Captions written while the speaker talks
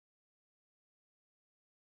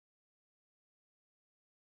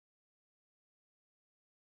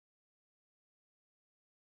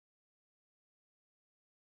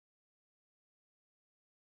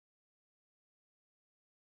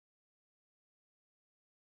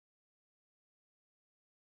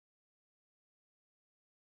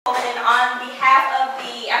And on behalf of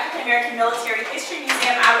the African American Military History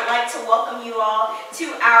Museum, I would like to welcome you all to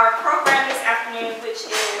our program this afternoon, which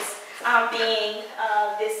is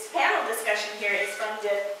this panel discussion here is from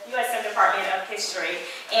the USM Department of History.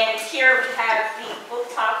 And here we have the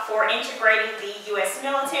book talk for integrating the U.S.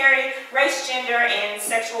 military, race, gender, and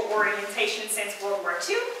sexual orientation since World War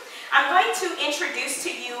II. I'm going to introduce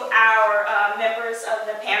to you our members of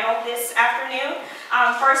the panel this afternoon.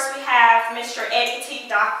 First we have Mr. Eddie T.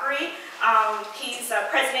 Dockery. He's a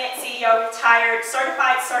President, CEO, retired,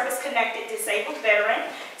 certified service-connected disabled veteran,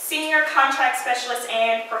 senior contract specialist,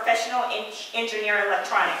 and professional engineer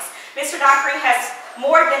electronics. Mr. Dockery has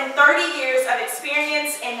more than 30 years of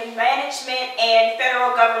experience in the management and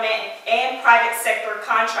federal government and private sector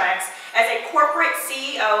contracts as a corporate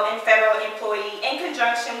CEO and federal employee, in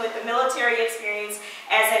conjunction with the military experience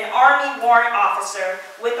as an Army warrant officer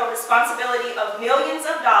with a responsibility of millions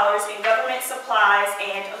of dollars in government supplies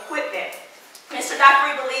and equipment. Mr.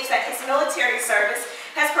 Dockery believes that his military service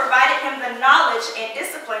has provided him the knowledge and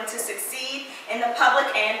discipline to succeed in the public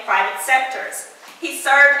and private sectors. He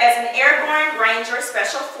served as an Airborne Ranger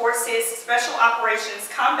Special Forces Special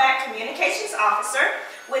Operations Combat Communications Officer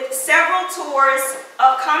with several tours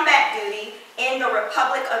of combat duty in the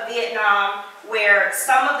Republic of Vietnam, where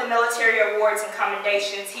some of the military awards and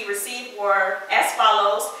commendations he received were as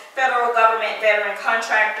follows: Federal Government Veteran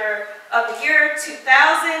Contractor of the Year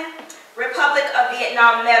 2000, Republic of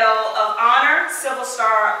Vietnam Medal of Honor, Silver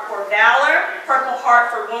Star for Valor, Purple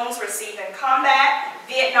Heart for wounds received in combat,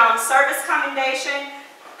 Vietnam Service Commendation,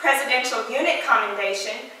 Presidential Unit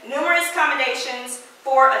Commendation, numerous commendations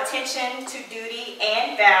for attention to duty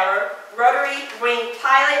and valor, Rotary Wing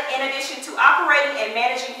Pilot, in addition to operating and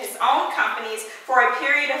managing his own companies for a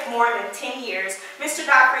period of more than 10 years. Mr.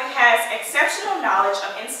 Dockery has exceptional knowledge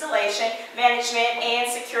of installation, management,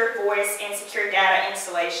 and secure voice and secure data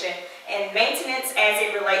installation and maintenance as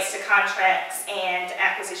it relates to contracts and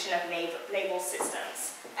acquisition of naval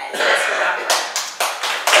systems. Mr. Dockery.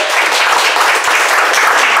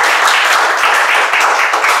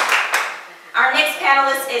 Our next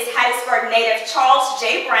panelist is Hattiesburg native Charles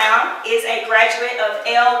J. Brown, is a graduate of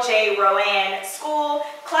L.J. Rowan School,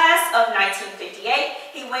 class of 1958.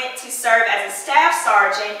 He went to serve as a staff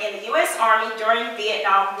sergeant in the U.S. Army during the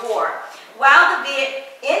Vietnam War. While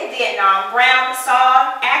in Vietnam, Brown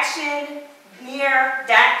saw action near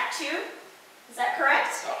Dak To, is that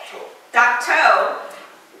correct? Dak To.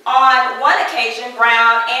 On one occasion,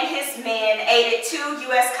 Brown and his men aided 2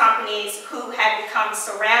 U.S. companies who had become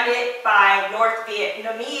surrounded by North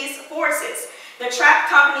Vietnamese forces. The trapped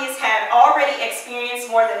companies had already experienced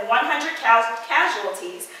more than 100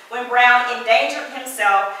 casualties when Brown endangered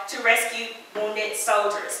himself to rescue wounded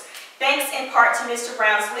soldiers. Thanks in part to Mr.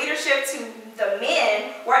 Brown's leadership, the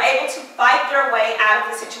men were able to fight their way out of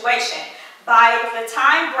the situation. By the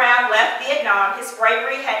time Brown left Vietnam, his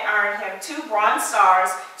bravery had earned him 2 Bronze Stars,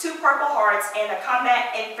 2 Purple Hearts, and a Combat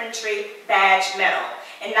Infantry Badge Medal.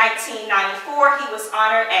 In 1994, he was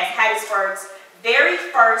honored as Hattiesburg's very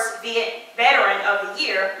first Veteran of the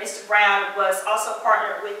Year. Mr. Brown was also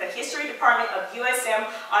partnered with the History Department of USM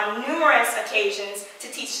on numerous occasions to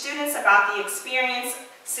teach students about the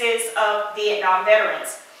experiences of Vietnam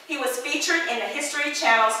veterans. He was featured in the History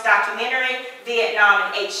Channel's documentary,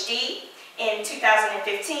 Vietnam in HD. In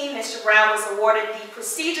 2015, Mr. Brown was awarded the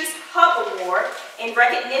prestigious Hub Award in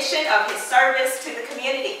recognition of his service to the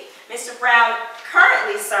community. Mr. Brown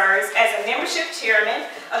currently serves as a membership chairman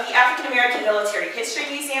of the African American Military History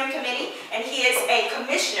Museum Committee, and he is a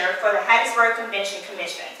commissioner for the Hattiesburg Convention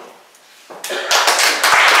Commission.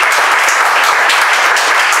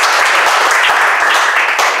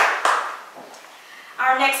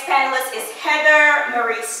 Our next panelist is Heather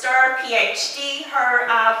Marie Stur, PhD. Her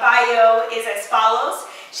bio is as follows.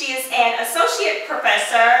 She is an associate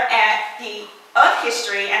professor of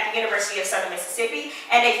history at the University of Southern Mississippi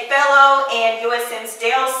and a fellow in USM's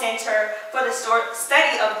Dale Center for the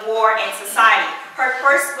Study of War and Society. Her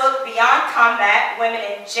first book, Beyond Combat, Women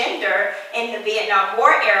and Gender in the Vietnam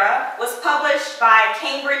War Era, was published by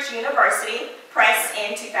Cambridge University Press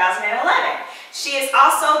in 2011. She is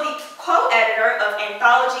also the co-editor of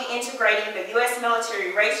Anthology Integrating the U.S.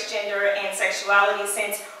 Military Race, Gender, and Sexuality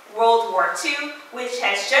Since World War II, which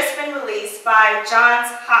has just been released by Johns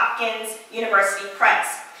Hopkins University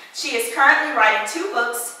Press. She is currently writing 2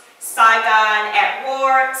 books, Saigon at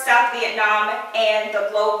War, South Vietnam, and the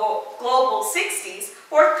Global 60s,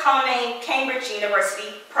 forthcoming Cambridge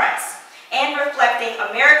University Press, and reflecting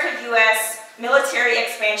America-U.S. military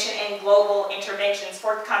expansion and global interventions,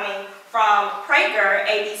 forthcoming from Prager,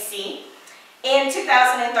 ABC, In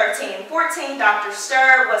 2013-14, Dr.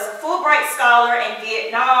 Stur was a Fulbright scholar in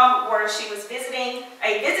Vietnam, where she was a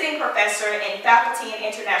visiting professor in Faculty and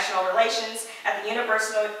International Relations at the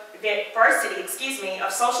University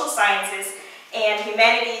of Social Sciences and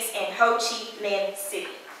Humanities in Ho Chi Minh City.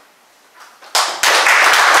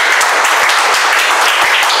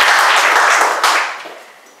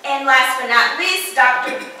 And last but not least,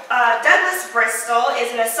 Dr. Douglas Bristol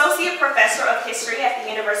is an associate professor of history at the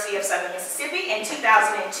University of Southern Mississippi. In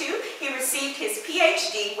 2002, he received his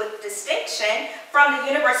PhD with distinction from the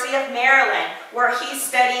University of Maryland, where he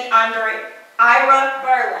studied under Ira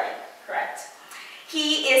Berlin, correct?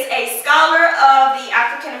 He is a scholar of the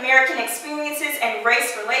African American experiences and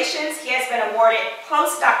race relations. He has been awarded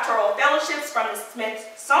postdoctoral fellowships from the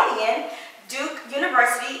Smithsonian, Duke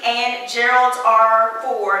University, and Gerald R.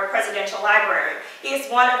 Ford Presidential Library. He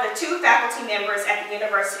is one of the 2 faculty members at the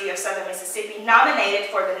University of Southern Mississippi nominated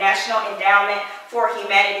for the National Endowment for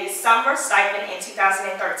Humanities Summer Stipend in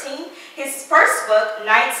 2013. His first book,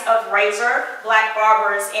 Knights of Razor, Black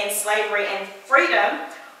Barbers in Slavery and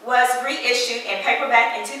Freedom, was reissued in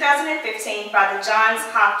paperback in 2015 by the Johns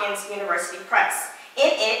Hopkins University Press.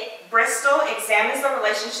 In it, Bristol examines the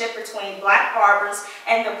relationship between black barbers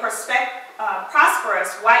and the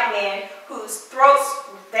prosperous white men whose throats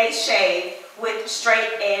they shave with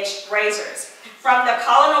straight-edged razors. From the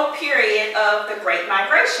colonial period of the Great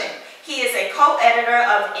Migration, he is a co-editor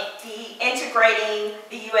of the Integrating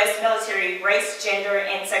the U.S. Military Race, Gender,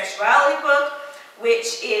 and Sexuality book,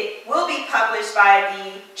 which it will be published by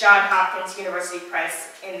the Johns Hopkins University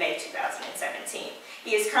Press in May 2017.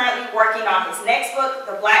 He is currently working on his next book,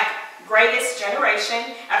 The Black Greatest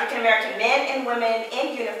Generation, African American Men and Women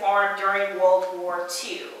in Uniform During World War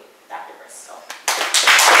II. Dr. Bristol.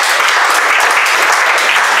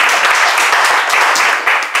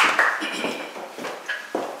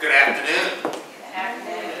 Good afternoon. Good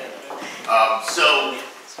afternoon. So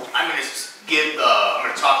I'm going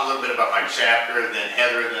to talk a little bit about my chapter, and then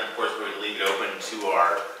Heather, and then of course we're going to leave it open to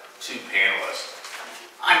our 2 panelists.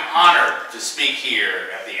 I'm honored to speak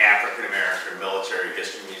here at the African American Military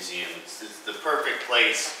History Museum. This is the perfect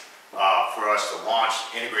place for us to launch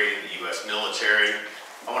Integrating the U.S. Military.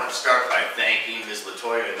 I want to start by thanking Ms.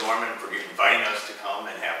 Latoya and Norman for inviting us to come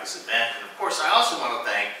and have this event. And of course, I also want to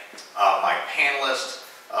thank my panelists,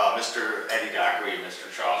 Mr. Eddie Dockery and Mr.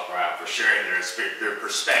 Charles Brown, for sharing their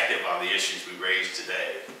perspective on the issues we raised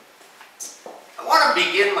today. I want to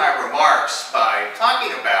begin my remarks by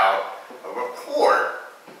talking about a report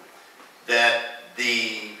that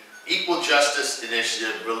the Equal Justice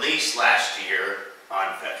Initiative released last year on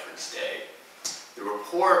Veterans Day. The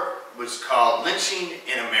report was called Lynching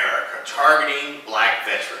in America, Targeting Black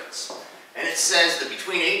Veterans. And it says that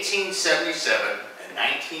between 1877 and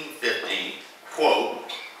 1950,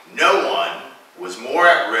 quote, no one was more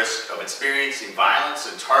at risk of experiencing violence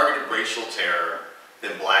and targeted racial terror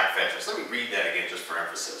than black veterans. Let me read that again just for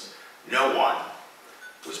emphasis. No one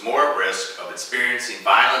was more at risk of experiencing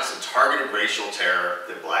violence and targeted racial terror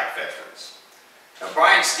than black veterans. Now,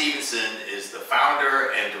 Brian Stevenson is the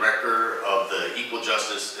founder and director of the Equal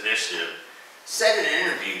Justice Initiative, said in an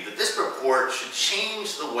interview that this report should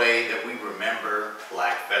change the way that we remember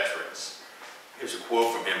black veterans. Here's a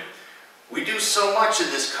quote from him. We do so much in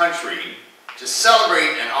this country to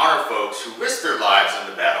celebrate and honor folks who risk their lives on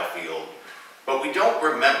the battlefield, but we don't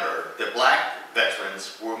remember that black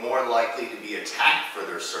veterans were more likely to be attacked for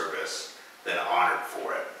their service than honored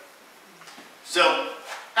for it. So,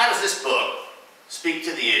 how does this book speak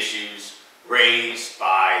to the issues raised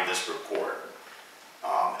by this report?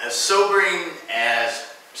 As sobering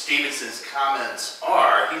as Stevenson's comments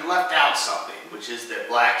are, he left out something, which is that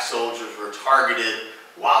black soldiers were targeted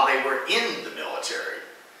while they were in the military.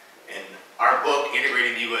 And our book,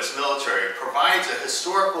 Integrating the U.S. Military, provides a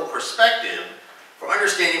historical perspective for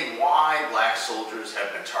understanding why black soldiers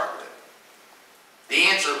have been targeted. The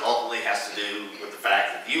answer ultimately has to do with the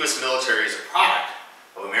fact that the U.S. military is a product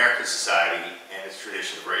of American society and its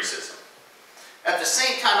tradition of racism. At the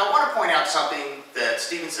same time, I want to point out something that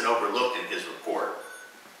Stevenson overlooked in his report.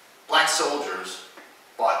 Black soldiers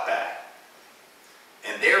fought back,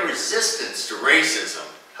 and their resistance to racism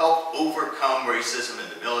helped overcome racism in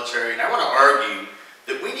the military. And I want to argue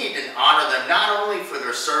that we need to honor them not only for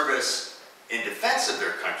their service in defense of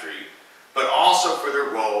their country, but also for their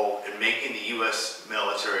role in making the U.S.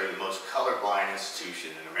 military the most colorblind institution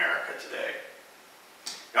in America today.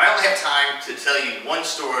 Now, I only have time to tell you one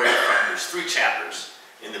story from, there's 3 chapters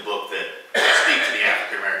in the book that speak to the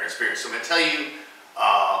African-American experience. So I'm going to tell you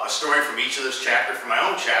a story from each of those chapters. From my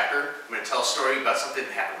own chapter, I'm going to tell a story about something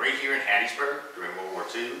that happened right here in Hattiesburg during World War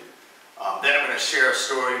II. Then I'm going to share a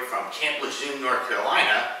story from Camp Lejeune, North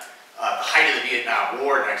Carolina, the height of the Vietnam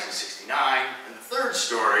War in 1969. And the third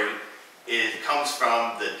story comes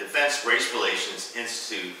from the Defense Race Relations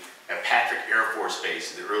Institute at Patrick Air Force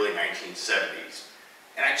Base in the early 1970s.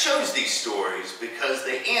 And I chose these stories because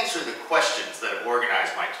they answer the questions that have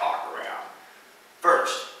organized my talk around.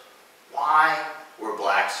 First, why were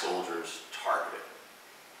black soldiers targeted?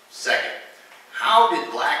 Second, how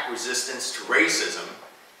did black resistance to racism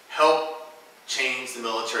help change the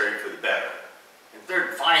military for the better? And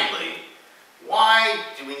third, finally, why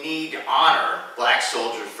do we need to honor black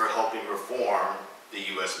soldiers for helping reform the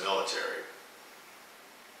U.S. military?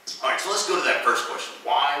 All right, so let's go to that first question.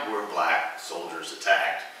 Why were black soldiers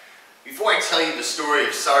attacked? Before I tell you the story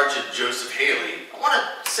of Sergeant Joseph Haley, I want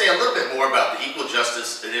to say a little bit more about the Equal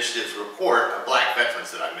Justice Initiative's report of black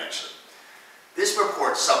veterans that I mentioned. This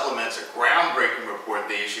report supplements a groundbreaking report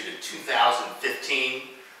they issued in 2015,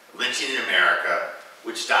 Lynching in America,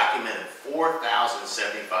 which documented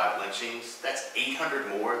 4,075 lynchings. That's 800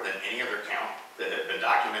 more than any other count that had been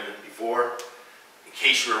documented before. In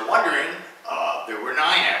case you were wondering, there were 9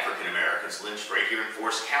 African Americans lynched right here in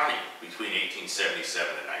Forest County between 1877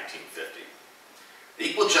 and 1950. The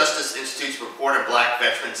Equal Justice Institute's report on black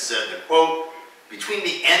veterans said that, quote, between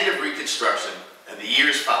the end of Reconstruction and the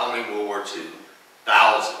years following World War II,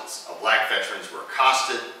 thousands of black veterans were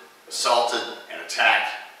accosted, assaulted, and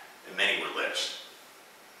attacked, and many were lynched.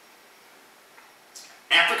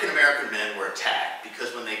 African American men were attacked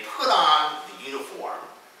because when they put on the uniform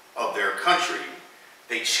of their country,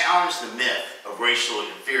 they challenged the myth of racial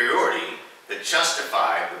inferiority that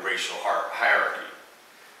justified the racial hierarchy.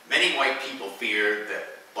 Many white people feared that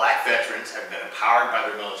black veterans, having been empowered by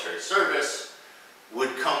their military service, would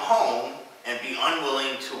come home and be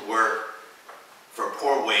unwilling to work for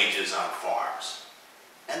poor wages on farms.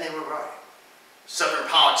 And they were right. Southern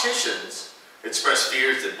politicians expressed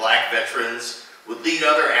fears that black veterans would lead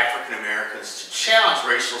other African Americans to challenge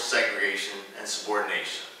racial segregation and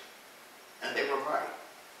subordination. And they were right.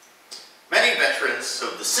 Many veterans, so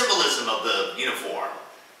the symbolism of the uniform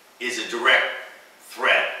is a direct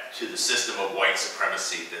threat to the system of white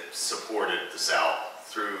supremacy that supported the South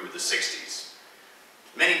through the 60s.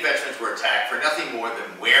 Many veterans were attacked for nothing more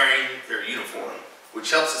than wearing their uniform,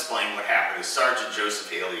 which helps explain what happened to Sergeant Joseph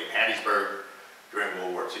Haley in Hattiesburg during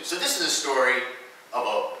World War II. So this is a story of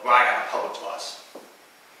a ride on a public bus.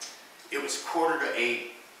 It was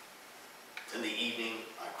 7:45 in the evening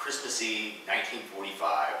on Christmas Eve,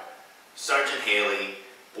 1945. Sergeant Haley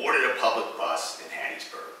boarded a public bus in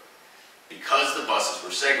Hattiesburg. Because the buses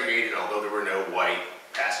were segregated, although there were no white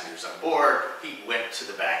passengers on board, he went to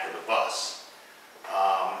the back of the bus.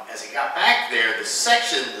 As he got back there, the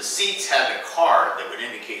seats had a card that would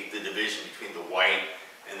indicate the division between the white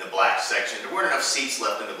and the black section. There weren't enough seats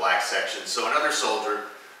left in the black section, so another soldier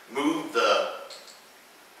moved the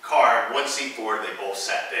card 1 seat forward, and they both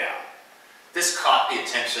sat down. This caught the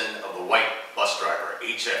attention of the white bus driver,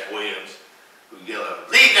 H.F. Williams, who yelled out,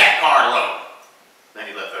 "Leave that car alone!" Then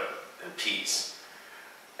he left them in peace.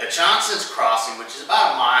 At Johnson's Crossing, which is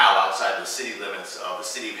about a mile outside the city limits of the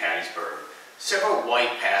city of Hattiesburg, several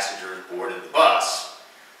white passengers boarded the bus.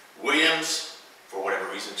 Williams, for whatever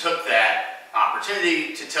reason, took that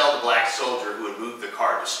opportunity to tell the black soldier who had moved the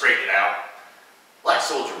car to straighten it out. Black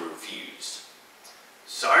soldier refused.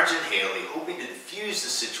 Sergeant Haley, hoping to defuse the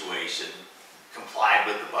situation, complied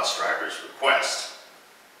with the bus driver's request.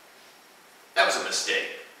 That was a mistake.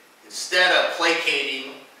 Instead of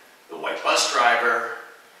placating the white bus driver,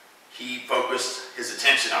 he focused his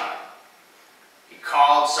attention on him. He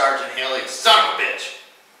called Sergeant Haley a son of a bitch,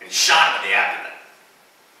 and he shot him in the abdomen.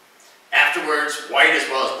 Afterwards, white as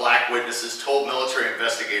well as black witnesses told military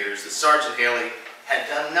investigators that Sergeant Haley had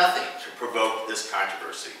done nothing to provoke this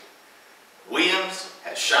controversy. Williams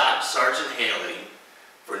had shot Sergeant Haley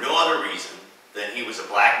for no other reason than he was a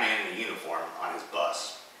black man in a uniform on his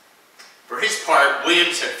bus. For his part,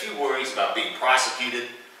 Williams had few worries about being prosecuted.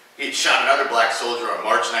 He had shot another black soldier on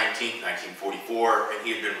March 19, 1944, and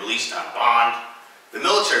he had been released on bond. The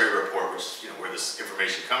military report, which is where this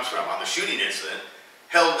information comes from, on the shooting incident,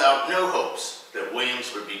 held out no hopes that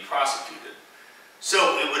Williams would be prosecuted.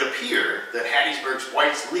 So it would appear that Hattiesburg's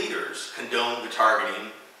white leaders condoned the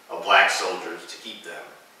targeting of black soldiers to keep them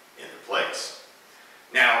in their place.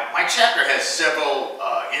 Now, my chapter has several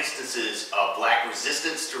instances of black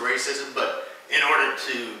resistance to racism, but in order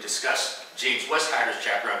to discuss James Westheimer's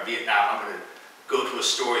chapter on Vietnam, I'm going to go to a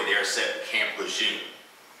story there set in Camp Lejeune.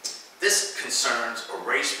 This concerns a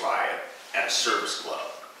race riot at a service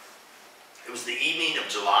club. It was the evening of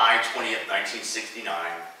July 20th, 1969,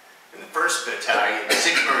 and the 1st Battalion,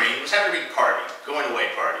 6th Marine, was having a big party, going away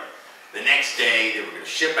party. The next day, they were going to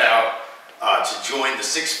ship out to join the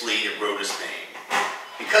 6th Fleet and wrote his name.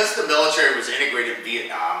 Because the military was integrated in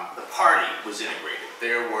Vietnam, the party was integrated.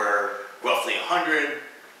 There were roughly 100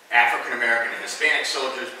 African American and Hispanic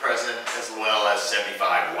soldiers present, as well as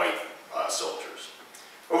 75 white soldiers.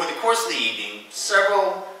 Over the course of the evening,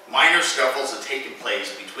 several minor scuffles had taken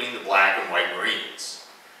place between the black and white Marines.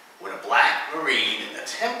 When a black Marine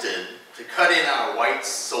attempted to cut in on a white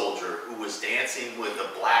soldier who was dancing with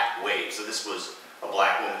a black wave, so this was a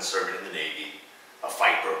black woman serving in the Navy, a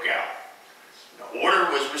fight broke out.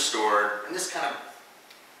 Order was restored, and this kind of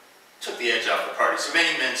took the edge off the party. So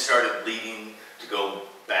many men started leaving to go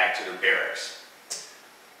back to their barracks.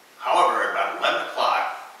 However, at about 11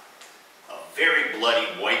 o'clock, a very bloody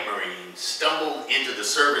white Marine stumbled into the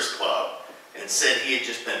service club and said he had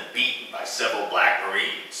just been beaten by several black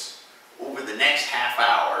Marines. Over the next half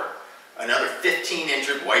hour, another 15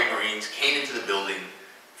 injured white Marines came into the building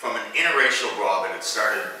from an interracial brawl that had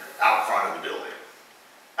started out front of the building.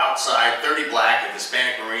 Outside, 30 black and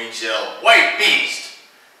Hispanic Marines yelled, "White beast!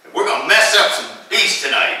 And we're going to mess up some beasts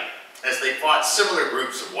tonight," as they fought similar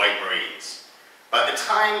groups of white Marines. By the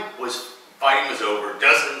time fighting was over,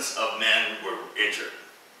 dozens of men were injured.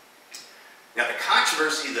 Now, the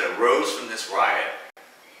controversy that arose from this riot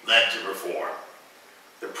led to reform.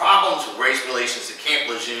 The problems with race relations at Camp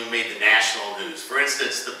Lejeune made the national news. For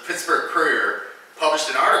instance, the Pittsburgh Courier published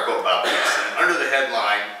an article about this, and under the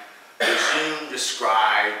headline, "Lejeune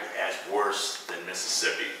described as worse than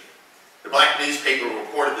Mississippi." The black newspaper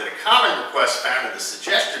reported that a common request found in the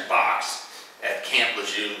suggestion box at Camp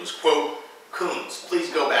Lejeune was, quote, "Coons, please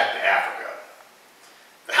go back to Africa."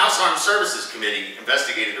 The House Armed Services Committee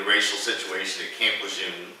investigated the racial situation at Camp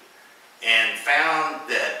Lejeune and found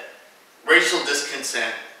that racial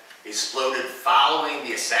discontent exploded following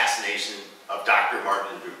the assassination of Dr.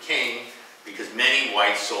 Martin Luther King because many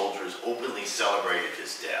white soldiers openly celebrated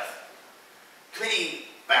his death. The committee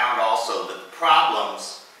found also that the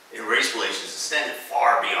problems in race relations extended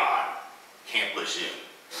far beyond Camp Lejeune.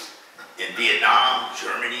 In Vietnam,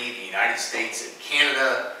 Germany, the United States, and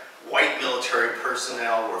Canada, white military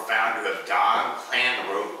personnel were found to have donned Klan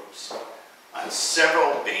robes. On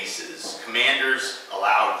several bases, commanders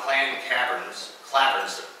allowed Klan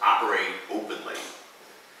claverns to operate openly.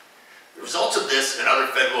 The result of this and other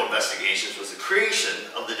federal investigations was the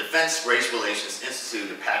creation of the Defense Race Relations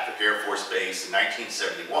Institute at Patrick Air Force Base in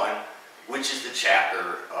 1971, which is the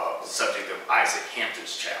subject of Isaac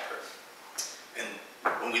Hampton's chapter. And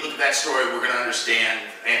when we look at that story, we're going to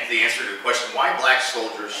understand the answer to the question why black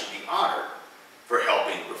soldiers should be honored for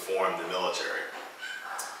helping reform the military.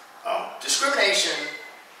 Discrimination,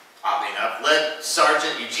 oddly enough, led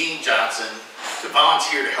Sergeant Eugene Johnson to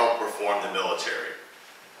volunteer to help reform the military.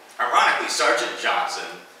 Ironically, Sergeant Johnson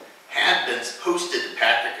had been posted to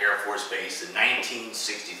Patrick Air Force Base in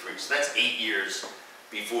 1963, so that's 8 years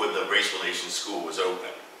before the Race Relations School was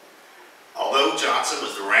open. Although Johnson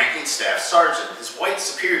was the ranking staff sergeant, his white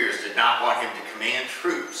superiors did not want him to command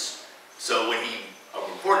troops, so when he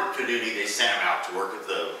reported to duty, they sent him out to work at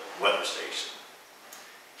the weather station.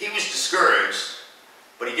 He was discouraged,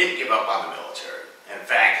 but he didn't give up on the military. In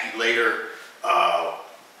fact, he later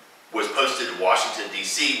was posted to Washington,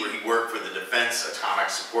 D.C., where he worked for the Defense Atomic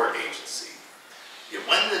Support Agency. Yet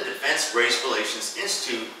when the Defense Race Relations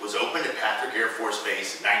Institute was opened at Patrick Air Force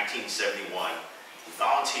Base in 1971, he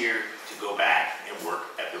volunteered to go back and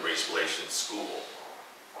work at the Race Relations School.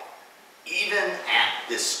 Even at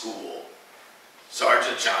this school,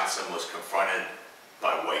 Sergeant Johnson was confronted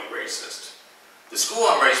by white racists. The School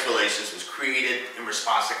on Race Relations was created in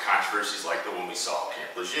response to controversies like the one we saw at Camp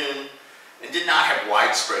Lejeune, and did not have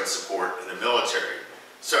widespread support in the military.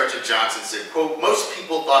 Sergeant Johnson said, quote, "Most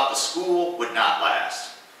people thought the school would not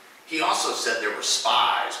last." He also said there were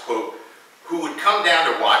spies, quote, "who would come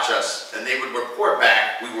down to watch us and they would report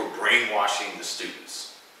back we were brainwashing the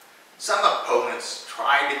students." Some opponents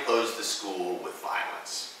tried to close the school with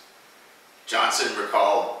violence. Johnson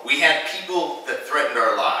recalled, "We had people that threatened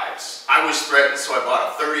our lives. I was threatened, so I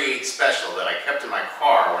bought a .38 Special that I kept in my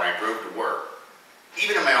car when I drove to work.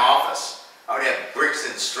 Even in my office, I would have bricks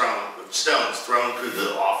and stones thrown through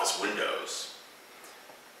the office windows."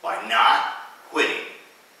 By not quitting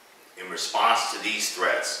in response to these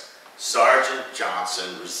threats, Sergeant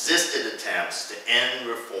Johnson resisted attempts to end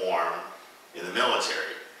reform in the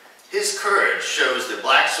military. His courage shows that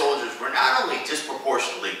black soldiers were not only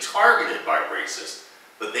disproportionately targeted by racists,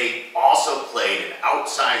 but they also played an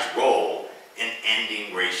outsized role in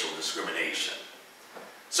ending racial discrimination.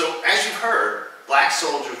 So, as you've heard, black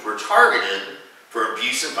soldiers were targeted for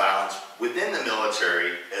abuse and violence within the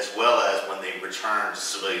military as well as when they returned to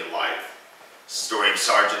civilian life. The story of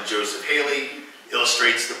Sergeant Joseph Haley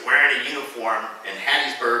illustrates that wearing a uniform in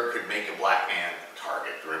Hattiesburg could make a black man a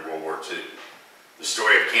target during World War II. The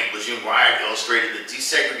story of Camp Lejeune riot illustrated that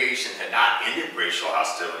desegregation had not ended racial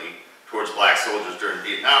hostility towards black soldiers during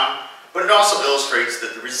Vietnam, but it also illustrates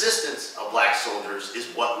that the resistance of black soldiers is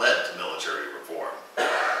what led to military reform.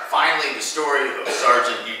 Finally, the story of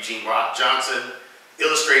Sergeant Eugene Rock Johnson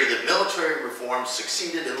illustrated that military reform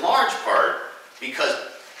succeeded in large part because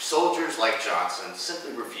soldiers like Johnson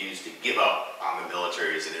simply refused to give up on the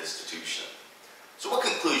military as an institution. So what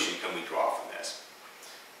conclusion can we draw from this?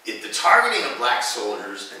 If the targeting of black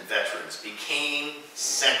soldiers and veterans became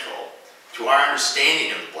central to our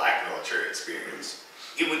understanding of the black military experience,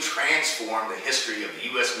 it would transform the history of the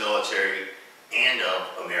U.S. military and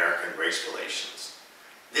of American race relations.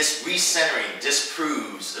 This recentering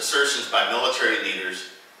disproves assertions by military leaders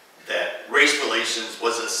that race relations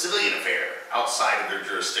was a civilian affair outside of their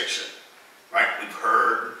jurisdiction. Right? We've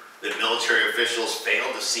heard that military officials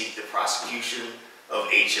failed to seek the prosecution of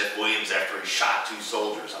H.F. Williams after he shot 2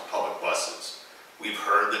 soldiers on public buses. We've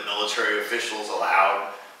heard that military officials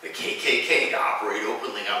allowed the KKK to operate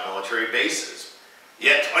openly on military bases.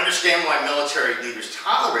 Yet, to understand why military leaders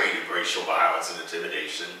tolerated racial violence and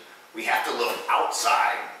intimidation, we have to look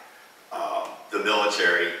outside the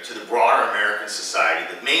military to the broader American society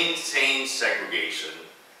that maintained segregation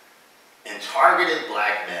and targeted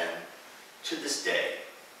black men to this day.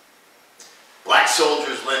 Black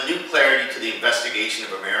soldiers lend new clarity to the investigation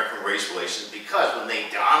of American race relations because when they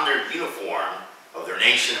donned their uniform of their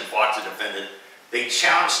nation and fought to defend it, they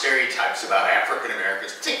challenged stereotypes about African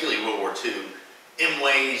Americans, particularly World War II, in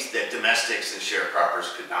ways that domestics and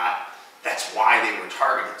sharecroppers could not. That's why they were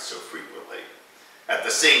targeted so frequently. At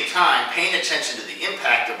the same time, paying attention to the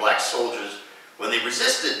impact of black soldiers when they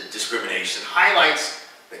resisted discrimination highlights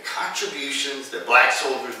the contributions that black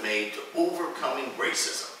soldiers made to overcoming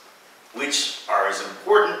racism, which are as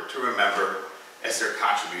important to remember as their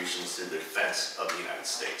contributions to the defense of the United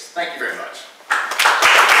States. Thank you very much.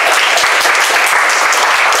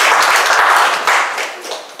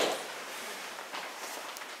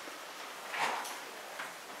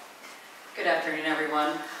 Good afternoon,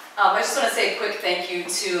 everyone. I just want to say a quick thank you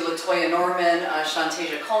to Latoya Norman,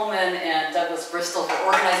 Shantasia Coleman, and Douglas Bristol for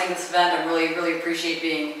organizing this event. I really appreciate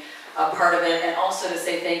being a part of it, and also to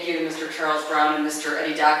say thank you to Mr. Charles Brown and Mr.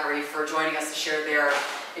 Eddie Dockery for joining us to share their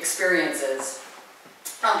experiences.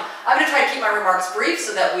 I'm going to try to keep my remarks brief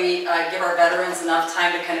so that we give our veterans enough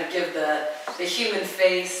time to kind of give the human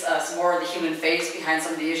face, some more of the human face behind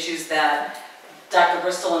some of the issues that Dr.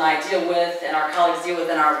 Bristol and I deal with and our colleagues deal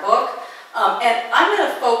with in our book. And I'm going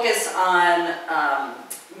to focus on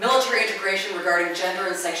military integration regarding gender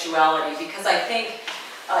and sexuality because I think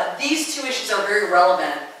these 2 issues are very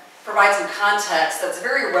relevant, provide some context that's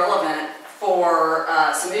very relevant for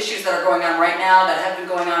some issues that are going on right now, that have been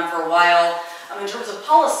going on for a while. In terms of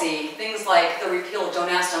policy, things like the repeal of Don't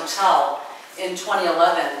Ask, Don't Tell in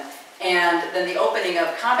 2011, and then the opening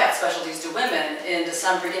of combat specialties to women in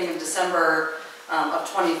beginning of December of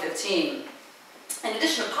 2015. In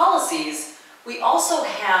addition to policies, we also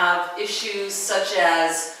have issues such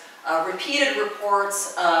as repeated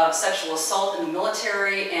reports of sexual assault in the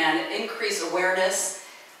military and increased awareness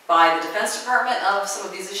by the Defense Department of some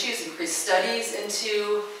of these issues, increased studies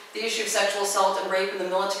into the issue of sexual assault and rape in the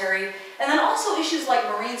military, and then also issues like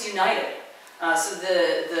Marines United. So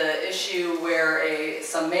the issue where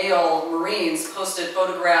some male Marines posted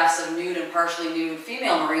photographs of nude and partially nude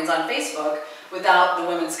female Marines on Facebook without the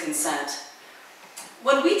women's consent.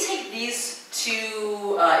 When we take these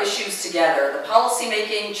 2 issues together, the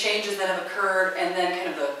policy-making changes that have occurred and then kind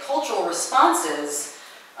of the cultural responses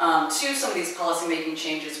to some of these policy-making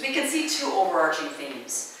changes, we can see 2 overarching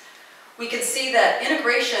themes. We can see that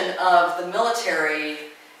integration of the military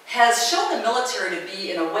has shown the military to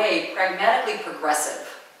be, in a way, pragmatically progressive.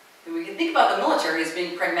 And we can think about the military as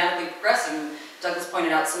being pragmatically progressive. And Douglas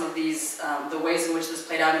pointed out some of these, the ways in which this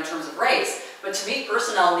played out in terms of race. But to meet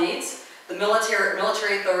personnel needs, the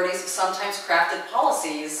military authorities have sometimes crafted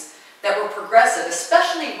policies that were progressive,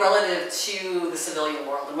 especially relative to the civilian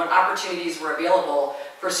world and what opportunities were available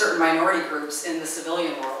for certain minority groups in the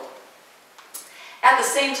civilian world. At the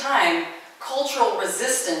same time, cultural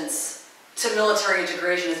resistance to military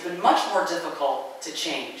integration has been much more difficult to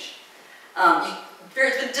change.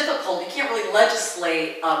 It's been difficult. You can't really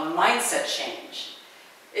legislate a mindset change.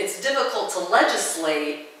 It's difficult to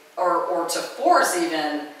legislate or to force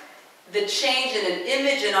even the change in an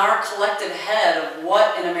image in our collective head of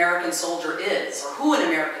what an American soldier is, or who an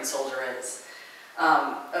American soldier is,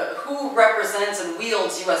 who represents and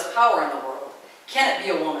wields U.S. power in the world. Can it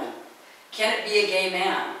be a woman? Can it be a gay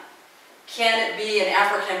man? Can it be an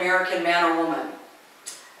African American man or woman?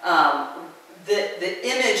 The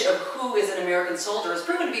image of who is an American soldier has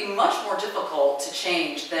proven to be much more difficult to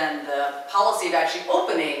change than the policy of actually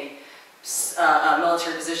opening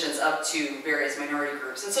military positions up to various minority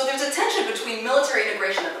groups. And so there's a tension between military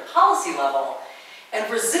integration at the policy level and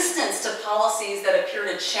resistance to policies that appear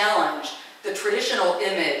to challenge the traditional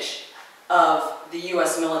image of the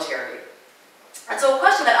US military. And so a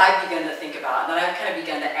question that I've begun to think about, and that I've kind of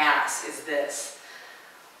begun to ask, is this.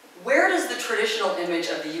 Where does the traditional image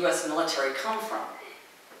of the US military come from?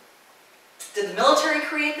 Did the military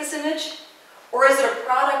create this image? Or is it a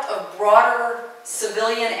product of broader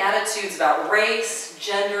civilian attitudes about race,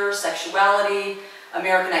 gender, sexuality,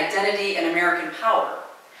 American identity, and American power?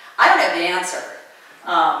 I don't have the answer.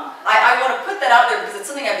 I want to put that out there because it's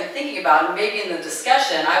something I've been thinking about, and maybe in the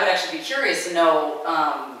discussion I would actually be curious to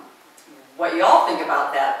know what you all think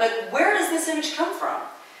about that. But where does this image come from?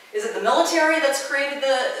 Is it the military that's created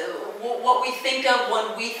what we think of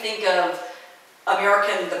when we think of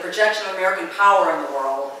the projection of American power in the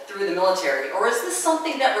world through the military? Or is this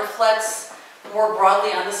something that reflects more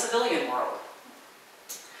broadly on the civilian world?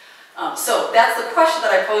 So that's the question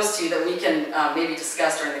that I posed to you that we can maybe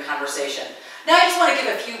discuss during the conversation. Now I just want to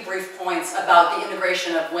give a few brief points about the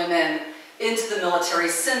integration of women into the military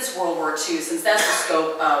since World War II, since that's the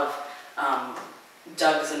scope of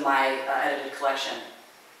Doug's and my edited collection.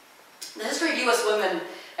 The history of U.S. women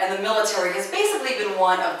and the military has basically been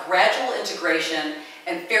one of gradual integration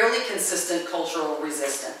and fairly consistent cultural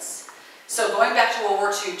resistance. So going back to World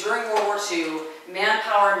War II, during World War II,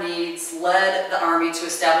 manpower needs led the Army to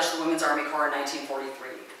establish the Women's Army Corps in 1943,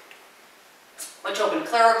 which opened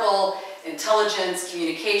clerical, intelligence,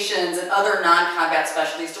 communications, and other non-combat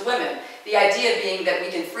specialties to women. The idea being that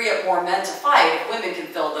we can free up more men to fight if women can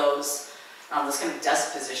fill those kind of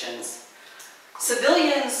desk positions.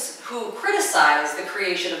 Civilians who criticized the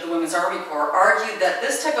creation of the Women's Army Corps argued that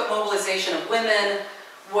this type of mobilization of women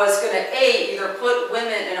was going to A, either put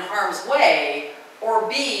women in harm's way, or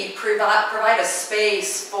B, provide a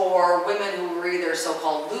space for women who were either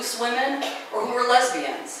so-called loose women or who were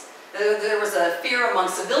lesbians. There was a fear among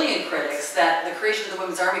civilian critics that the creation of the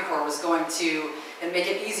Women's Army Corps was going to make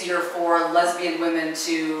it easier for lesbian women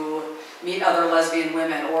to meet other lesbian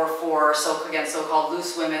women, or for so-called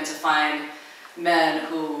loose women to find men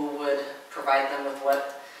who would provide them with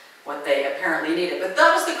what they apparently needed. But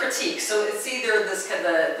that was the critique. So it's either this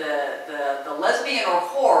the lesbian or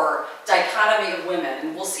whore dichotomy of women,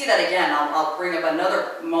 and we'll see that again. I'll bring up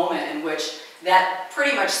another moment in which that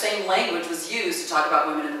pretty much same language was used to talk about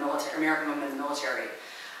women in the military, American women in the military.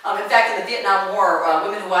 In fact, in the Vietnam War,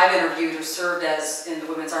 women who I've interviewed who served in the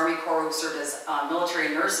Women's Army Corps, who served as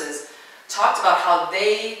military nurses, talked about how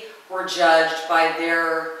they were judged by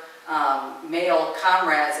their male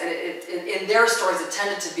comrades, and in their stories it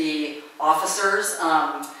tended to be officers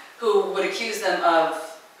who would accuse them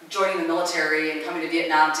of joining the military and coming to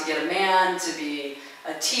Vietnam to get a man, to be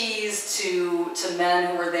a tease to men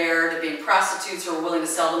who were there, to being prostitutes who were willing to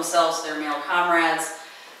sell themselves to their male comrades.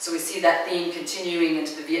 So we see that theme continuing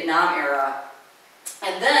into the Vietnam era.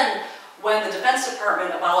 And then when the Defense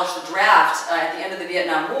Department abolished the draft at the end of the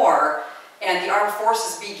Vietnam War, and the armed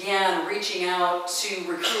forces began reaching out to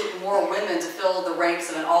recruit more women to fill the ranks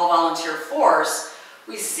of an all-volunteer force,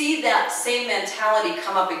 we see that same mentality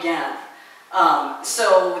come up again.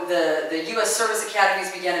 So the U.S. service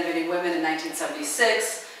academies began admitting women in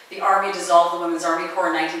 1976. The Army dissolved the Women's Army Corps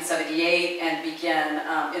in 1978 and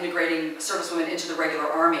began integrating servicewomen into the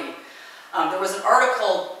regular Army. There was an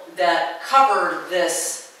article that covered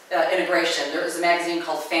this integration. There was a magazine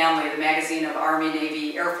called Family, the magazine of Army,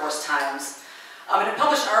 Navy, Air Force times. And it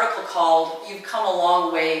published an article called "You've Come a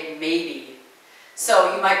Long Way, Maybe."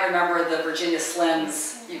 So you might remember the Virginia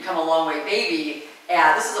Slims, "You've Come a Long Way, Baby"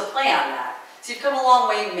 ad. This is a play on that. So you've come a long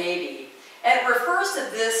way, maybe. And it refers to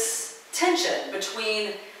this tension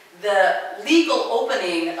between the legal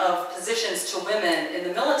opening of positions to women in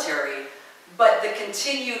the military, but the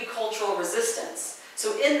continued cultural resistance.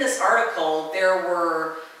 So in this article, there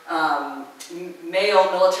were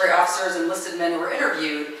male military officers, enlisted men who were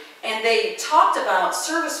interviewed, and they talked about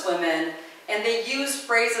servicewomen, and they used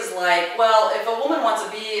phrases like, well, if a woman wants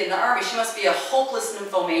to be in the Army, she must be a hopeless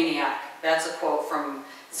nymphomaniac. That's a quote from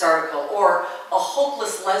this article. Or a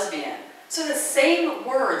hopeless lesbian. So the same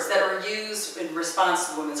words that were used in response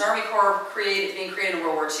to the Women's Army Corps being created in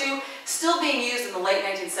World War II, still being used in the late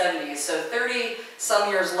 1970s, so 30-some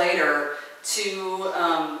years later, to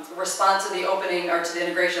respond to the opening, or to the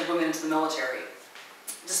integration of women into the military.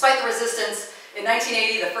 Despite the resistance, in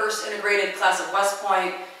 1980, the first integrated class of West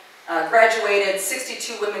Point graduated.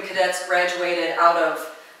 62 women cadets graduated out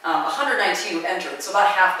of 119 entered, so about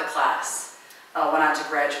half the class went on to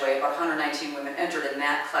graduate. About 119 women entered in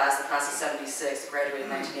that class, the class of 76, graduated in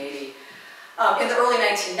 1980. In the early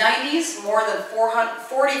 1990s, more than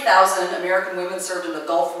 40,000 American women served in the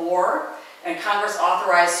Gulf War, and Congress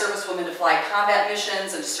authorized servicewomen to fly combat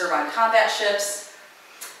missions and to serve on combat ships.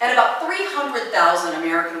 And about 300,000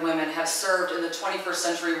 American women have served in the 21st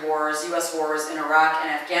century wars, U.S. wars in Iraq and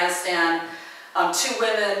Afghanistan. 2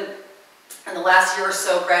 women in the last year or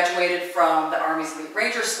so graduated from the Army's Elite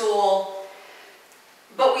Ranger School.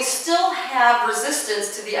 But we still have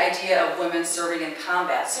resistance to the idea of women serving in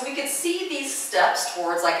combat. So we could see these steps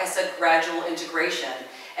towards, like I said, gradual integration.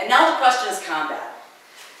 And now the question is combat.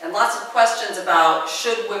 And lots of questions about,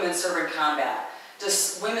 should women serve in combat?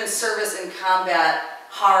 Does women's service in combat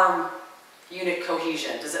harm unit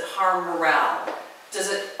cohesion? Does it harm morale?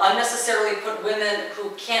 Does it unnecessarily put women who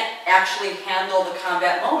can't actually handle the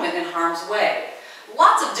combat moment in harm's way?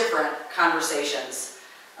 Lots of different conversations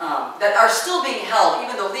that are still being held,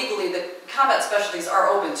 even though legally the combat specialties are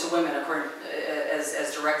open to women according,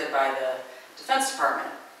 as directed by the Defense Department.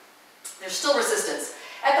 There's still resistance.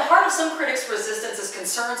 At the heart of some critics' resistance is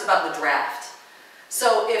concerns about the draft.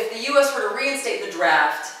 So if the U.S. were to reinstate the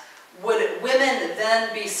draft, would women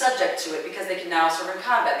then be subject to it because they can now serve in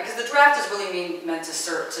combat? Because the draft is really meant to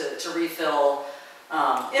serve to refill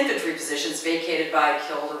infantry positions vacated by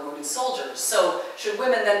killed or wounded soldiers. So should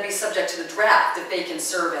women then be subject to the draft if they can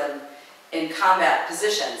serve in combat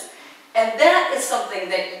positions? And that is something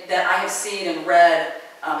that I have seen and read,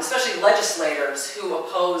 especially legislators who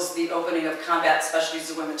oppose the opening of combat specialties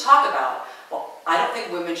to women talk about. Well, I don't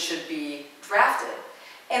think women should be drafted.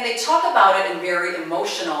 And they talk about it in very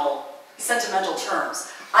emotional, sentimental terms.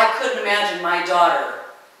 I couldn't imagine my daughter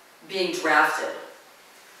being drafted.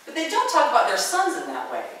 But they don't talk about their sons in that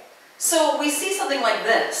way. So we see something like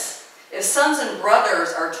this. If sons and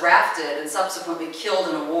brothers are drafted and subsequently killed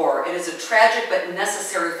in a war, it is a tragic but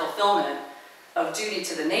necessary fulfillment of duty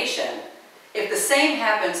to the nation. If the same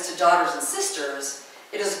happens to daughters and sisters,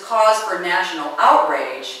 it is a cause for national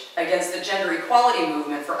outrage against the gender equality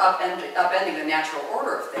movement for upending the natural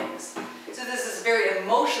order of things. So this is a very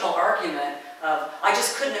emotional argument of, I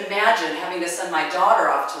just couldn't imagine having to send my daughter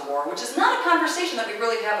off to war, which is not a conversation that we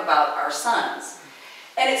really have about our sons.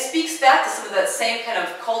 And it speaks back to some of that same kind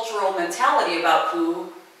of cultural mentality about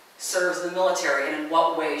who serves in the military and in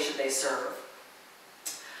what way should they serve.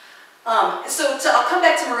 I'll come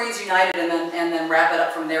back to Marines United and then wrap it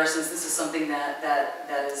up from there, since this is something that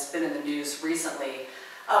has been in the news recently.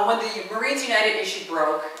 When the Marines United issue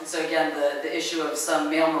broke, and so again the issue of some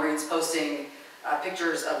male Marines posting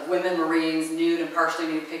pictures of women Marines, nude and partially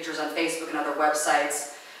nude pictures on Facebook and other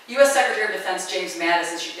websites, U.S. Secretary of Defense James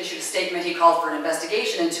Mattis issued a statement. He called for an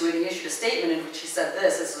investigation into it. He issued a statement in which he said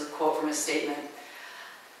this is a quote from his statement.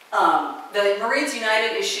 The Marines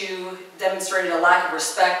United issue demonstrated a lack of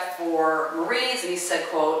respect for Marines, and he said,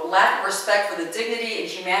 quote, "Lack of respect for the dignity and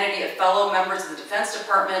humanity of fellow members of the Defense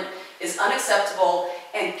Department is unacceptable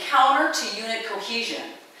and counter to unit cohesion."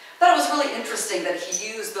 I thought it was really interesting that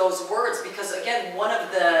he used those words because, again, one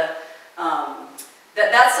of the,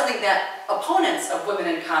 that's something that opponents of women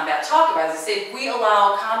in combat talk about. Is they say, if we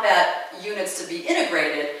allow combat units to be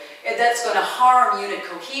integrated, that's going to harm unit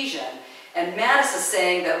cohesion. And Mattis is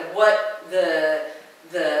saying that what the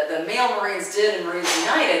male Marines did in Marines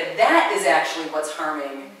United, that is actually what's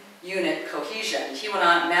harming unit cohesion.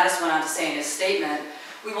 Mattis went on to say in his statement,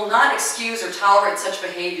 "We will not excuse or tolerate such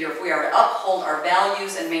behavior if we are to uphold our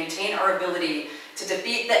values and maintain our ability to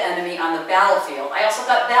defeat the enemy on the battlefield." I also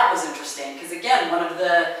thought that was interesting, because again, one of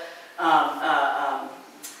the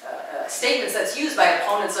statements that's used by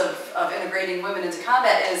opponents of integrating women into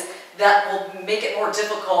combat is that will make it more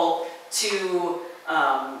difficult to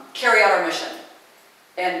carry out our mission.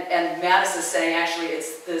 And Mattis is saying actually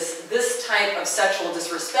it's this type of sexual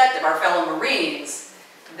disrespect of our fellow Marines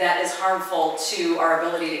that is harmful to our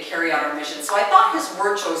ability to carry out our mission. So I thought his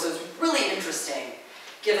word choice was really interesting,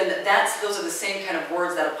 given that those are the same kind of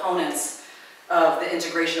words that opponents of the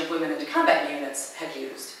integration of women into combat units had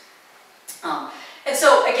used. And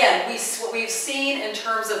so again, what we've seen in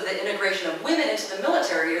terms of the integration of women into the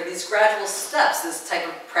military are these gradual steps, this type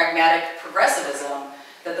of pragmatic progressivism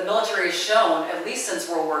that the military has shown at least since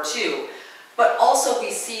World War II. But also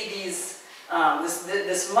we see these,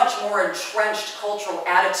 this much more entrenched cultural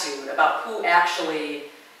attitude about who actually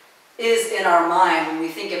is in our mind when we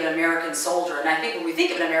think of an American soldier. And I think when we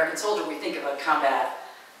think of an American soldier, we think of a combat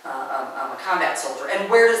soldier. And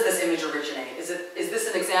where does this image originate? Is this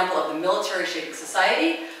an example of the military shaping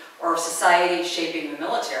society, or of society shaping the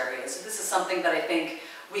military? And so this is something that I think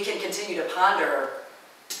we can continue to ponder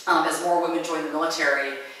as more women join the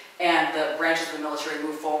military and the branches of the military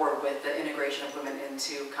move forward with the integration of women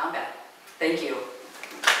into combat. Thank you.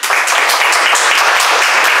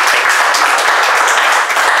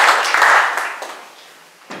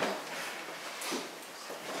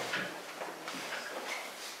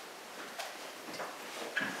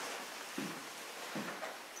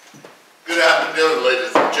 Good afternoon,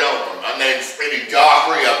 ladies and gentlemen. My name is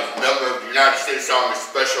Dr. I'm a member of the United States Army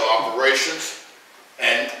Special Operations.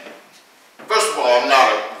 And first of all, I'm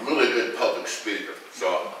not a really good public speaker,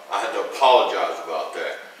 so I had to apologize about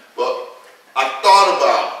that. But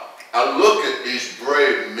I look at these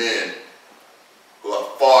brave men who have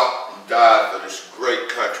fought and died for this great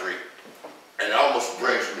country, and it almost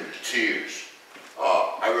brings me to tears.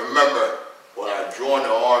 I remember when I joined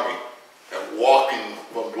the Army and walking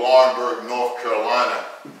from Laurinburg, North Carolina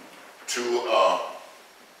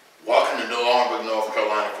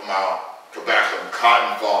from our tobacco and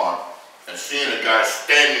cotton farm, and seeing a guy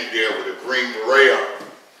standing there with a green beret on.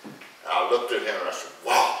 And I looked at him and I said,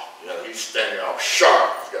 wow, he's standing all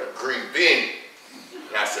sharp, he's got a green beanie.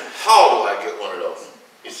 And I said, how do I get one of those?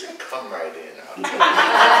 He said, come right in.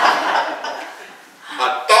 I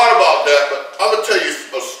thought about that, but I'm going to tell you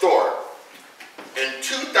a story. In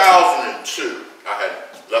 2002, I had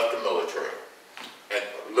left the military and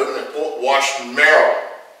living in Fort Washington, Maryland.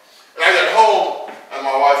 And I got home and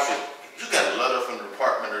my wife said, you got a letter from the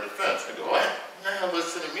Department of Defense. I go, what the hell is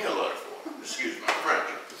sending me a letter for? Excuse my French.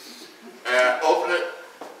 And I opened it,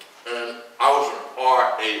 and I was an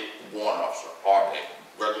RA warrant officer, RA,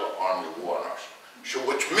 regular Army warrant officer. So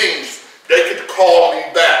which means they could call me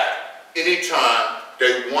back anytime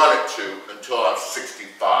they wanted to until I'm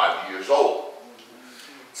 65 years old.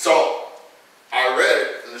 So I read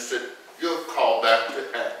it and it said, you're called back to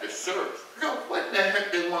active service. No, what the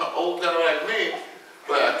heck they want an old guy like me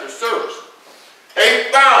for active service? They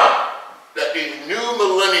found that these new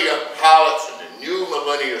millennia pilots and the new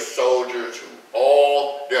millennia soldiers who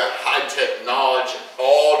all their high-tech knowledge and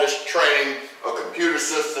all this training of computer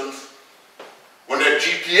systems, when their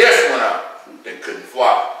GPS went out, they couldn't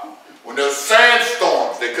fly. When there was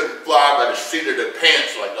sandstorms, they couldn't fly by the seat of their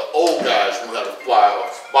pants like the old guys knew how to fly, or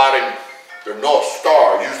spotting the North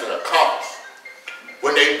Star using a compass.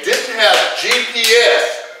 When they didn't have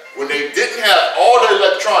GPS, when they didn't have all the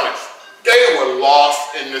electronics, they were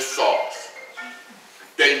lost in the sauce.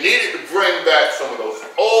 They needed to bring back some of those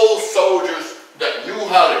old soldiers that knew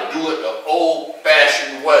how to do it the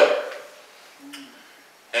old-fashioned way.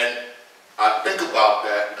 And I think about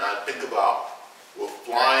that, and I think about we're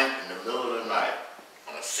flying in the middle of the night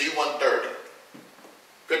on a C-130.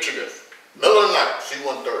 Picture this, middle of the night,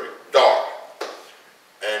 C-130, dark.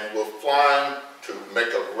 And we're flying to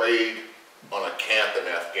make a raid on a camp in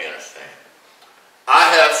Afghanistan.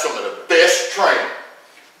 I have some of the best trained,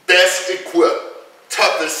 best equipped,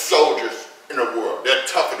 toughest soldiers in the world. They're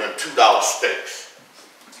tougher than $2 steaks.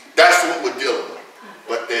 That's what we're dealing with.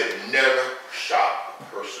 But they've never shot a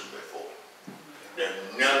person before.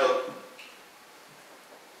 They've never.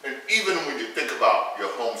 And even when you think about your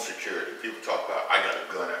home security, people talk about, I got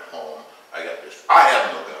a gun at home, I got this. I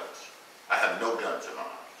have no guns. I have no guns in my house.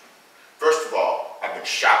 First of all, I've been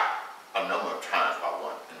shot a number of times by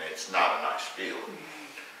one, and it's not a nice feeling.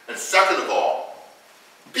 And second of all,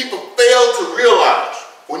 people fail to realize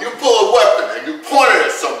when you pull a weapon and you point it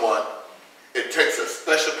at someone, it takes a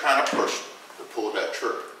special kind of person to pull that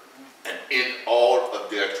trigger and end all of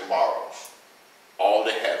their tomorrows. All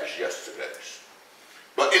they have is yesterday's.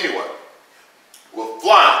 But anyway, we're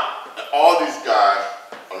flying, and all these guys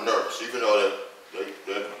are nervous, even though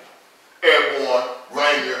they're airborne,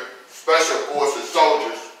 Ranger, Special Forces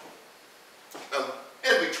soldiers.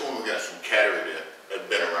 In between, we got some category that have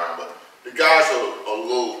been around, but the guys are a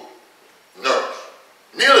little nervous.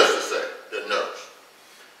 Needless to say, they're nervous.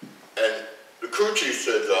 And the crew chief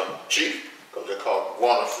said, Chief, because they're called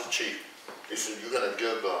one of the chief, he said, you're going to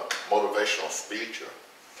give a motivational speech or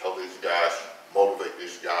tell these guys, motivate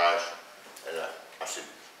these guys. And I said,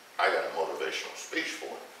 I got a motivational speech for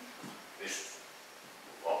him. He said,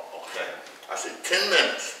 well, okay. I said, 10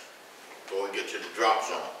 minutes before we get to the drop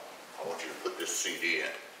zone, I want you to put this CD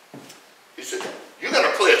in. He said, you're going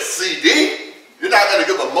to play a CD? You're not going to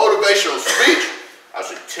give a motivational speech? I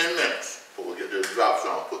said, 10 minutes before we get to the drop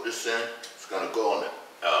zone, put this in. It's going to go on the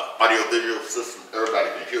audio-video system. Everybody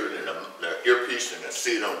can hear it in their earpiece and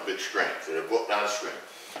see it on the big screen. So they broke down the screen.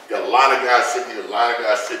 You got a lot of guys sitting here, a lot of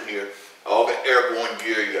guys sitting here, all the airborne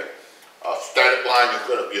gear, you got static line,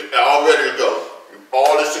 you're all ready to go.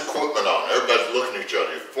 All this equipment on, everybody's looking at each other,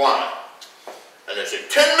 you're flying. And they say,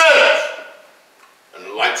 10 minutes! And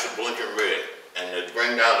the lights are blinking red. And they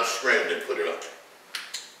bring down the screen and they put it up.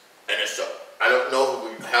 And it's I don't know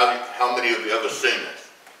how many of you ever seen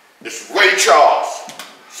this. It's Ray Charles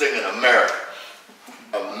singing America.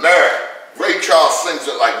 America. Ray Charles sings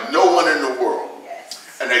it like no one in the world.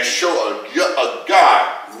 Yes. And they show a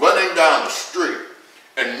guy running down the street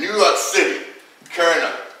in New York City carrying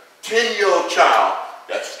a 10-year-old child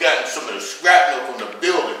that's gotten some of the shrapnel from the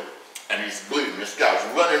building, and he's bleeding. This guy's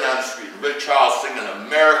running down the street, and Ray Charles singing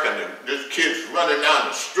America, and this kid's running down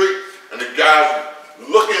the street, and the guy's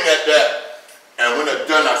looking at that. And when they're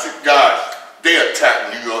done, I said, guys, they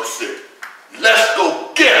attacked New York City. Let's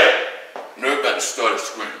go get it. And everybody started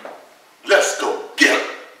screaming, let's go get it.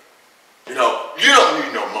 You know, you don't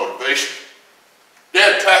need no motivation. They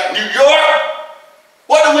attacked New York.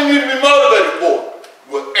 What do we need to be motivated for?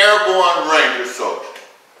 We're airborne Ranger soldiers.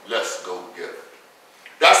 Let's go get it.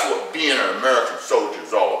 That's what being an American soldier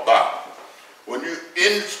is all about. When you're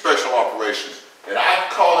in special operations, and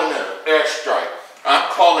I'm calling in an airstrike,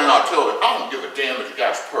 I'm calling artillery, I don't give a damn if the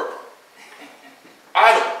guy's purple.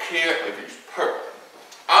 I don't care if he's purple.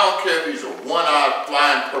 I don't care if he's a one-eyed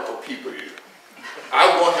flying purple people eater. I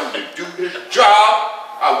want him to do his job.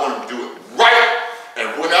 I want him to do it right. And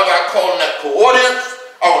whenever I call in that coordinates,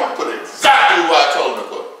 I want to put it exactly where I told him to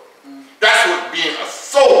put it. That's what being a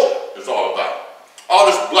soldier is all about. All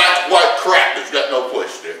this black, white crap that's got no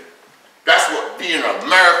place there. That's what being an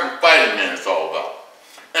American fighting man is all about.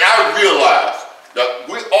 And I realize that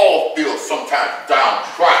we all feel sometimes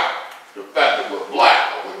downtrodden. The fact that we're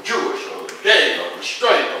black, or we're Jewish, or we're gay, or we're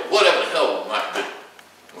straight, or whatever the hell we might be.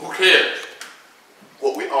 Who cares?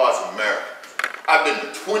 What we are is Americans. I've been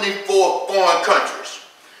to 24 foreign countries.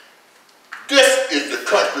 This is the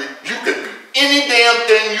country you can be any damn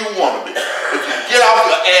thing you want to be. If you get off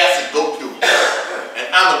your ass and go do it.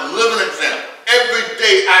 And I'm a living example. Every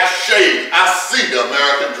day I shave, I see the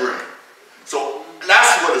American dream. So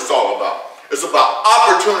that's what it's all about. It's about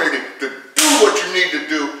opportunity to do what you need to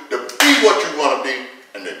do, to be what you want to be,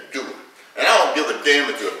 and to do it. And I don't give a damn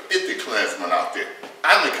if you're a 50 Klansman out there.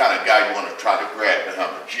 I'm the kind of guy you want to try to grab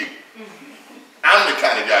behind the Jeep. I'm the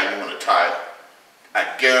kind of guy you want to tie up. I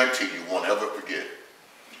guarantee you won't ever forget it.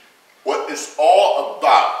 What it's all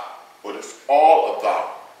about,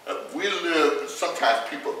 we live, sometimes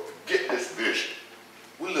people forget this vision.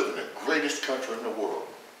 We live in the greatest country in the world.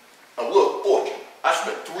 And we're fortunate. I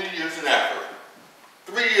spent 3 years in Africa.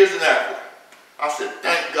 3 years in Africa. I said,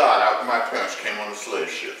 thank God my parents came on the slave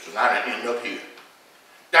ships and I didn't end up here.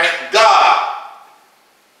 Thank God.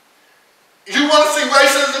 You want to see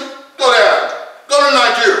racism? Go to Africa. Go to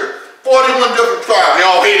Nigeria. 41 different tribes. They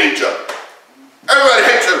all hate each other. Everybody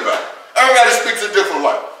hates everybody. Everybody speaks a different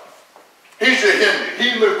way. He's a Hindi.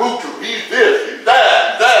 He's Mobutu. He's this. He's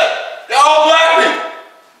that. He's that. They're all black people.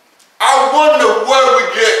 I wonder where we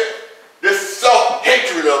get this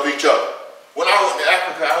self-hatred of each other. When I went to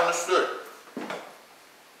Africa, I understood it.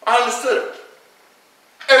 I understood it.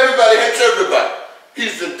 Everybody hates everybody.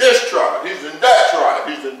 He's in this tribe. He's in that tribe.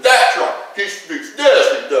 He's in that tribe. He speaks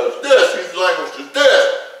this. He does this. His language is this.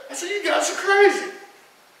 I said, you guys are crazy.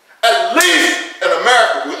 At least in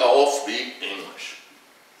America, we all speak English.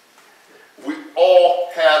 We all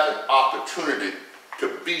have an opportunity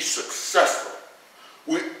to be successful.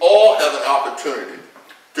 We all have an opportunity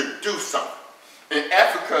to do something. In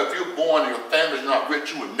Africa, if you're born and your family's not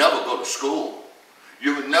rich, you would never go to school.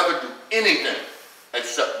 You would never do anything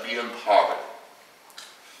except be in poverty.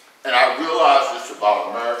 And I realize this about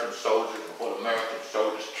American soldiers and what American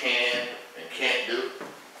soldiers can and can't do.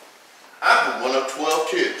 I'm one of 12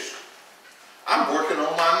 kids. I'm working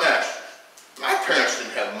on my master's. My parents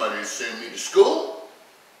didn't have money to send me to school.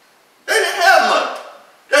 They didn't have money.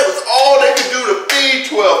 That was all they could do to feed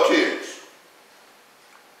 12 kids.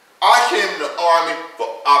 I came to the Army for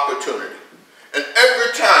opportunity. And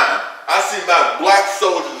every time I see my black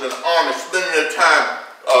soldiers in the Army spending their time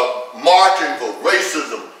marching for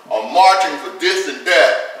racism or marching for this and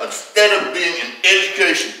that, instead of being in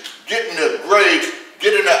education, getting their grades,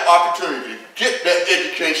 getting that opportunity to get that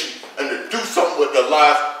education and to do something with their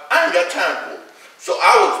lives, I ain't got time for it. So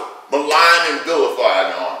I was maligned and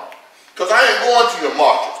vilified in the Army. Because I ain't going to your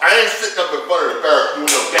marches. I ain't sitting up in front of the barracks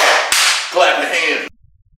doing no dad, clapping hands.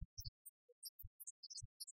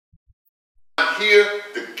 I'm here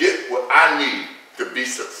to get what I need to be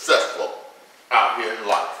successful out here in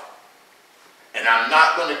life. And I'm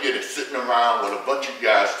not going to get it sitting around with a bunch of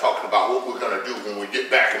guys talking about what we're going to do when we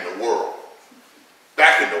get back in the world.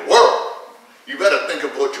 Back in the world. You better think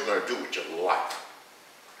of what you're going to do with your life.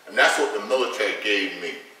 And that's what the military gave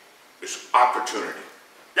me, this opportunity.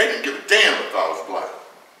 They didn't give a damn if I was black.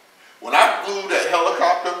 When I flew that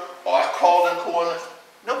helicopter or I called in coordinates,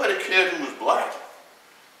 nobody cared who was black.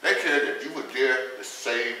 They cared that you were there to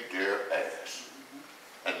save their ass.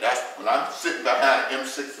 And that's when I'm sitting behind an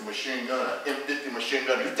M60 machine gun, an M50 machine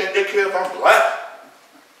gun. You think they care if I'm black?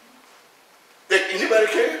 Think anybody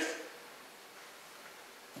cares?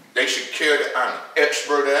 They should care that I'm an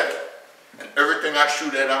expert at it, and everything I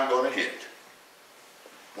shoot at, I'm going to hit.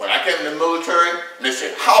 When I came in the military, and they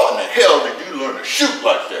said, how in the hell did you learn to shoot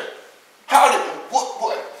like that? How did,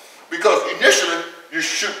 what? Because initially, you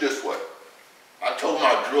shoot this way. I told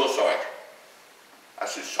my drill sergeant, I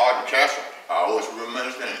said, Sergeant Castle, I always remember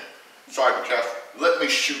his name. Sergeant Castle, let me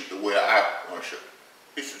shoot the way I want to shoot.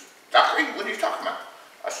 He said, Dr. what are you talking about?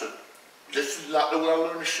 I said, this is not the way I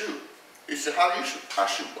learned to shoot. He said, how do you shoot? I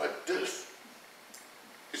shoot like this.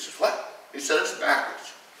 He said, what? He said, it's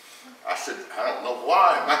backwards. I said, I don't know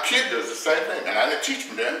why. My kid does the same thing, and I didn't teach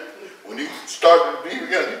him that. When he started to be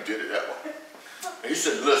young, he did it that way. And he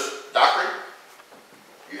said, listen, Doctor,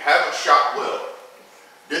 you haven't shot well.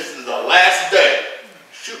 This is the last day.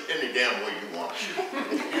 Shoot any damn way you want to shoot.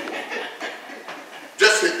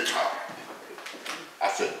 Just hit the target. I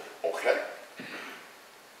said, okay.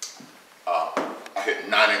 I hit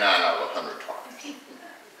 99 out of 100 targets.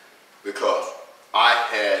 Because I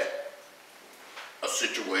had a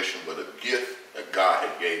situation with a gift that God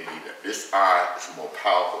had gave me, that this eye is more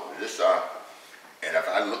powerful than this eye. And if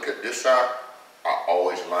I look at this eye, I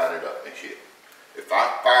always line it up and hit. If I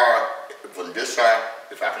fire from this eye,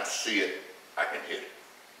 if I can see it, I can hit it.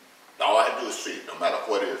 All I have to do is see it, no matter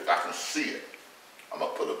what it is. If I can see it, I'm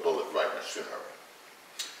going to put a bullet right in the center of it.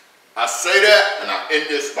 I say that, and I end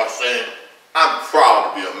this by saying, I'm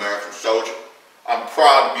proud to be an American soldier. I'm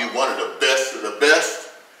proud to be one of the best of the best.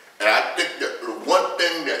 And I think that the one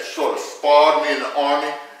thing that sort of sparred me in the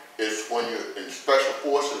Army is when you're in special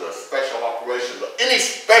forces or special operations or any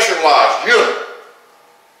specialized unit,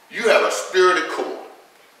 you have a spirited corps.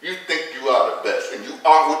 You think you are the best, and you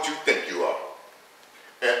are what you think you are.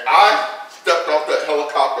 And I stepped off that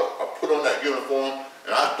helicopter, I put on that uniform,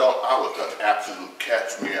 and I thought I was an absolute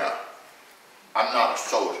cat's meow. I'm not a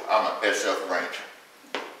soldier, I'm an SF Ranger.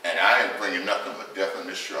 And I ain't bringing nothing but death and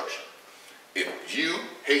destruction. If you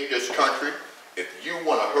hate this country, if you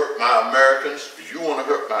want to hurt my Americans, if you want to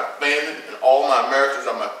hurt my family, and all my Americans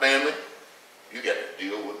are my family, you got to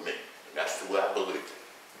deal with me. And that's the way I believed it.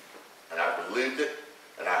 And I believed it,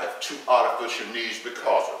 and I have 2 artificial knees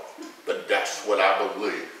because of it. But that's what I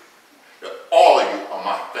believe. That all of you are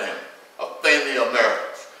my family, a family of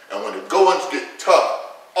Americans. And when the goings get tough,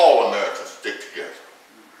 all Americans stick together.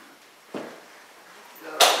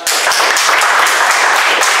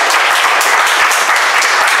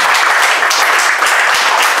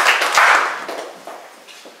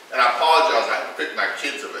 And I apologize, I have to pick my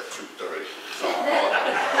kids up at 2:30, so I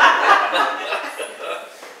apologize.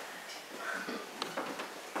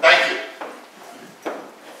 Thank you.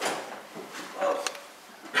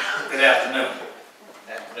 Good afternoon.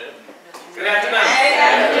 Good afternoon.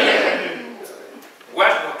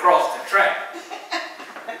 Welcome across the track.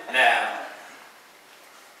 Now,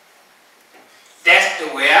 that's the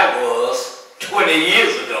way I was 20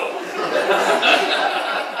 years ago.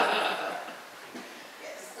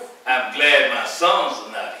 I'm glad my sons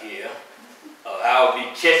are not here, or I'll be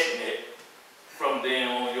catching it from them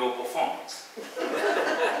on your performance.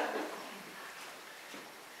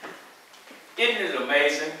 Isn't it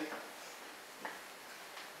amazing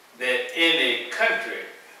that in a country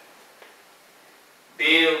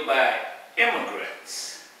built by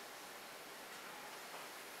immigrants,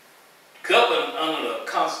 governed under the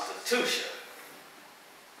Constitution,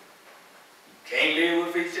 can't live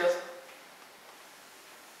with each other?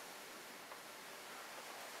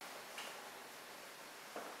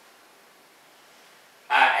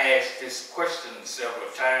 I asked this question several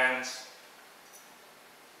times.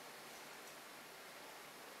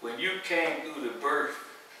 When you came through the birth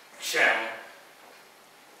channel,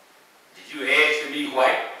 did you ask to be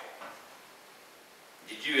white?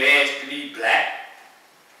 Did you ask to be black?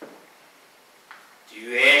 Did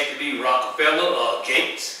you ask to be Rockefeller or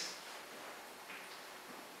Gates?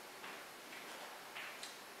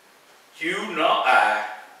 You nor I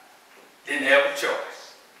didn't have a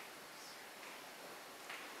choice.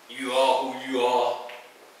 You are who you are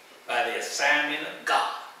by the assignment of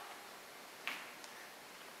God.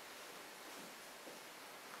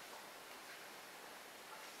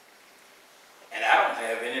 And I don't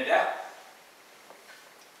have any doubt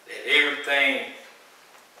that everything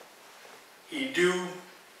he do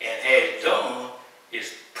and has done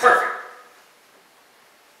is perfect.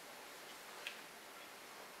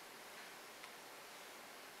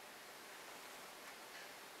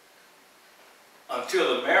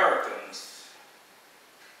 Until Americans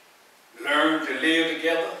learn to live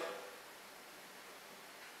together.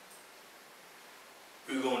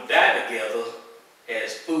 We're going to die together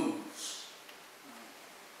as fools.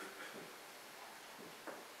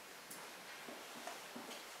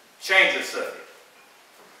 Change the subject.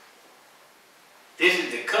 This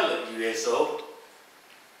is the colored USO.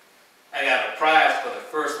 I got a prize for the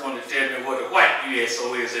first one to tell me what the white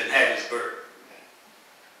USO is in Hattiesburg.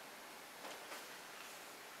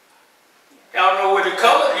 Y'all know where the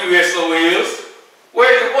colored USO is.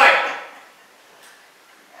 Where's the white?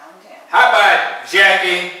 Downtown. How about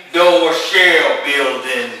Jackie Door Shell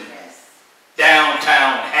Building, Yes.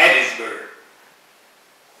 downtown Hattiesburg?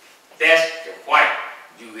 That's the white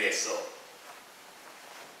USO.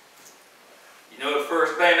 You know the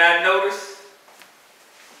first thing I noticed?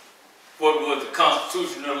 What was the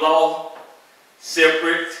constitutional law?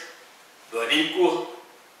 Separate but equal.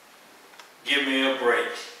 Give me a break.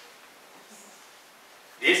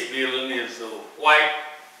 This building is a white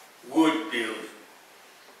wood building.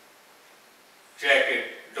 Jackie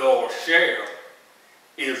Door Shell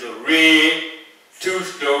is a red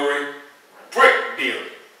two-story brick building.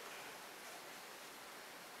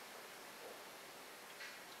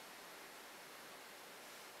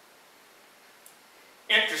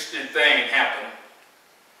 Interesting thing happened,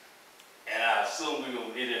 and I assume we're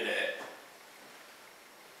going to get into that,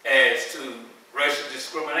 as to racial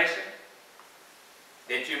discrimination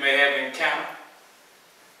that you may have encountered.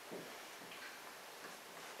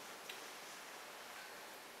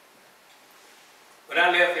 When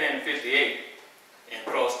I left here in '58 and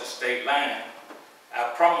crossed the state line,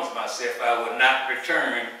 I promised myself I would not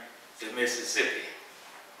return to Mississippi.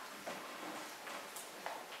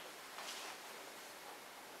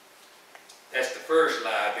 That's the first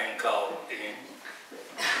lie I've been called in.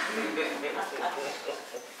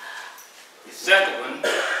 The second one,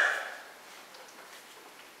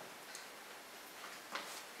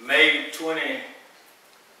 May 20,000,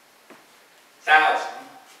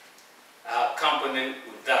 I accompanied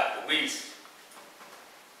with Dr. Weiss,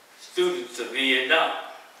 students of Vietnam.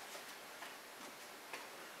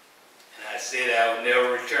 And I said I would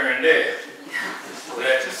never return there. So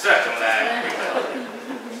that's the second lie.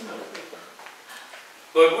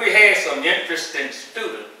 But we had some interesting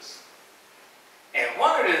students. And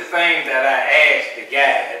one of the things that I asked the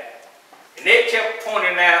guide, and they kept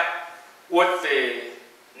pointing out what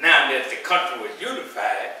now that the country was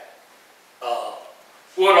unified,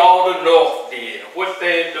 what all the North did, what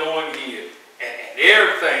they're doing here, and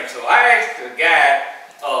everything. So I asked the guide,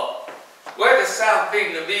 where the South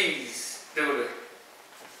Vietnamese do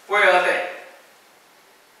where are they?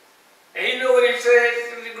 And you know what he said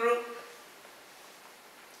to the group?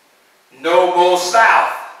 No more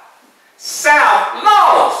South. South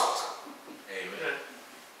lost. Amen.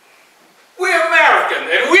 We're American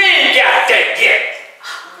and we ain't got that yet.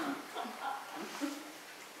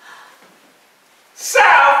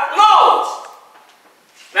 South lost.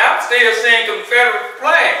 Now I'm still seeing Confederate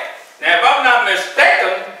flag. Now if I'm not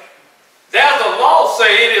mistaken, there's a law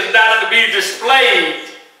saying it is not to be displayed.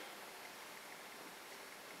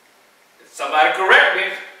 Somebody correct me.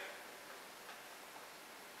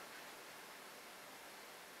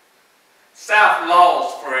 South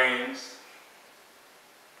lost, friends,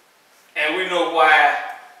 and we know why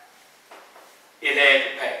it had to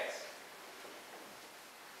pass.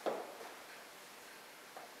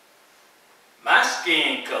 My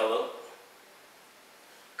skin color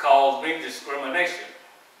caused me discrimination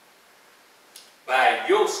by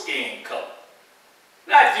your skin color.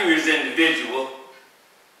 Not you as an individual,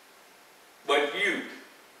 but you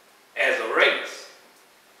as a race.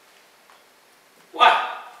 Why?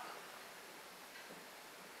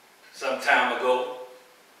 Some time ago,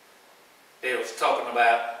 they was talking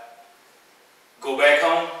about go back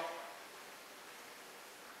home.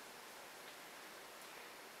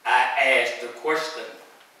 I asked the question,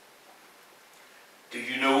 do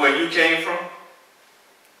you know where you came from?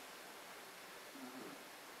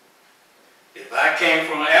 If I came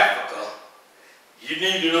from Africa, you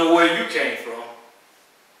need to know where you came from.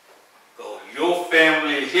 Because your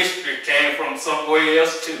family history came from somewhere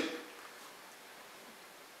else too.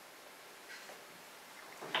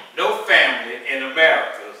 No family in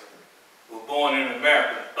America were born in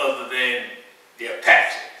America other than the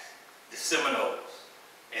Apaches, the Seminoles,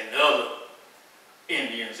 and the other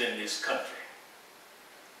Indians in this country.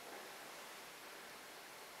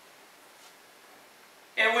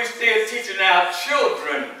 And we're still teaching our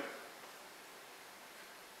children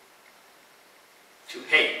to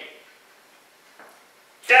hate.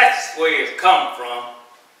 That's where it's come from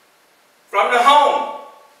the home.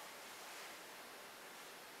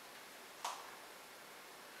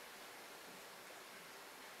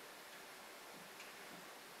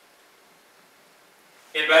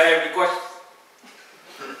 Anybody have any questions?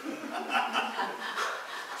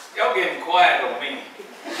 Y'all getting quiet on me.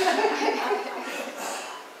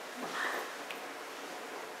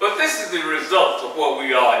 But this is the result of what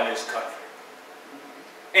we are in this country.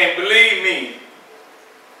 And believe me,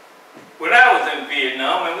 when I was in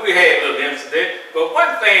Vietnam, and we had a little incident, but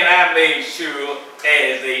one thing I made sure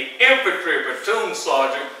as an infantry platoon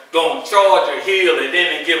sergeant going to charge a hill at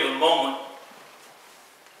any given moment,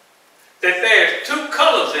 that there's two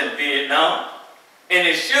colors in Vietnam, and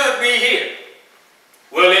it should be here.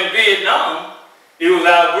 Well, in Vietnam, it was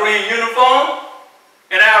our green uniform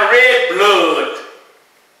and our red blood.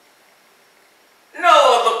 No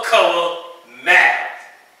other color mattered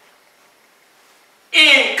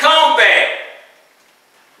in combat.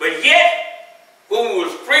 But yet, when we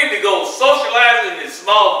was free to go socializing in a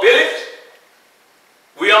small village,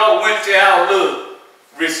 we all went to our little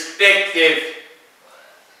respective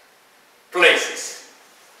places.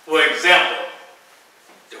 For example,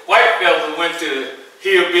 the white fellas went to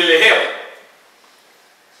Hillbilly Heaven.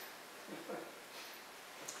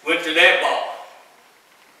 Went to that bar.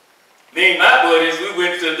 Me and my buddies, we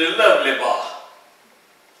went to the Lovely Bar.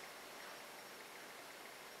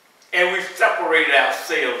 And we separated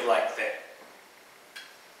ourselves like that.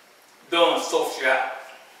 Doing social out.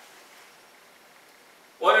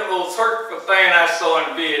 One of the most hurtful things I saw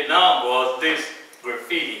in Vietnam was this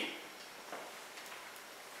graffiti.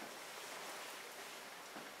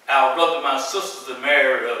 Our brother and my sisters had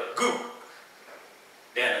married a gook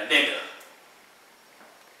than a nigger.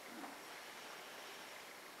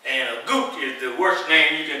 And a gook is the worst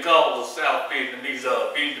name you can call a South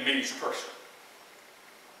Vietnamese person.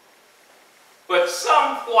 But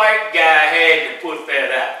some white guy had to put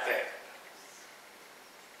that out there.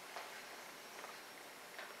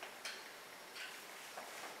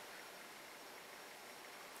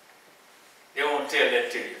 They won't tell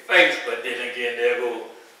that to your face, but then again, they'll go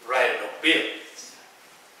write it on bills.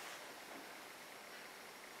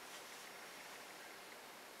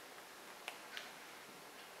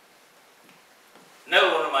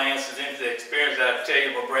 Another one of my incidents, the experience I'll tell you,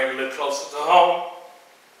 I'm going to bring it a little closer to home.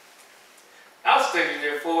 I was stationed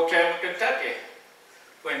in Fort Campbell, Kentucky,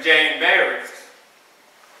 when James Barrett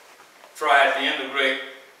tried to integrate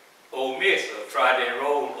Ole Miss, or tried to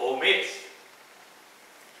enroll Ole Miss.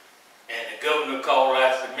 And the governor called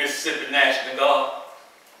out the Mississippi National Guard.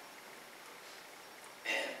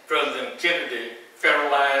 And President Kennedy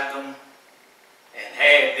federalized them and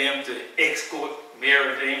had them to escort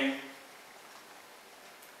Merritt in.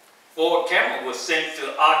 Fort Campbell was sent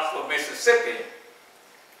to Oxford, Mississippi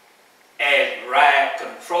as riot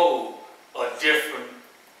control of different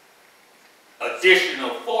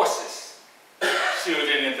additional forces should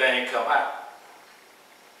anything come out.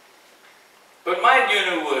 But my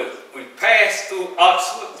unit was, we passed through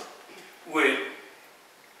Oxford with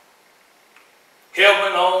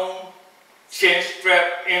helmet on, chin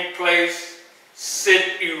strap in place,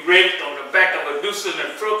 sit erect on the back of a deuce in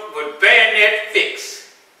the truck with bayonet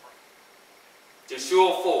fixed to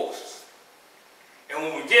show force. And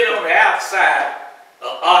when we get on the outside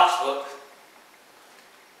of Oxford,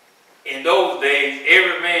 in those days,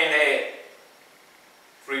 every man had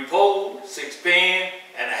 3 poles, 6 pins,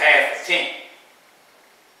 and a half a tent.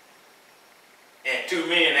 And 2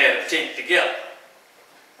 men had a tent together.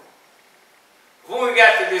 When we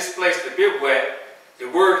got to this place to bivouac, the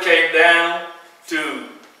word came down to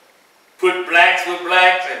put blacks with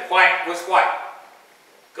blacks and white with white.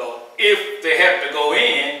 Because if they had to go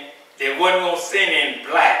in, they wasn't going to send in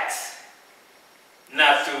blacks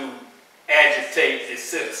not to agitate the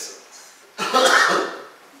citizens.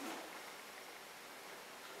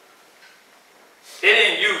 They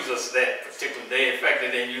didn't use us that particular day. In fact, they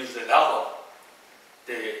didn't use it at all.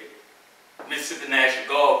 The Mississippi National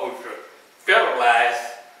Guard, which were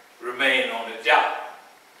federalized, remained on the job.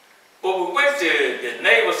 But we went to the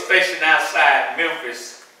naval station outside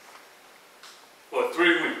Memphis for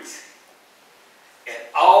 3 weeks. And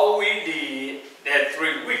all we did that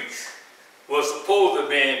 3 weeks was supposed to have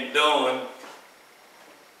been doing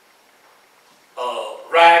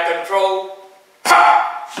riot control.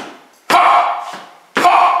 Ha! Ha!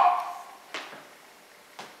 Ha!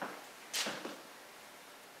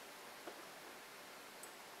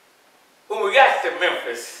 When we got to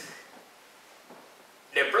Memphis,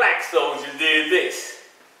 the black soldiers did this,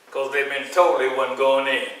 because they'd been told they wasn't going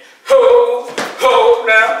in. Ho! Ho!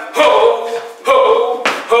 Now! Ho! Ho!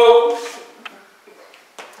 Ho!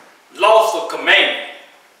 Loss of command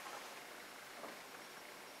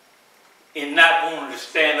in not wanting to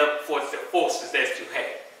stand up for the forces that you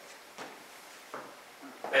had.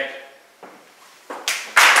 Thank you.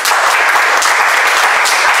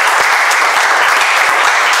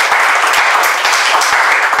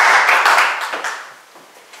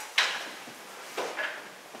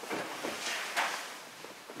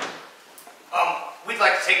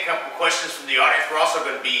 questions from the audience. We're also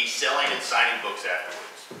going to be selling and signing books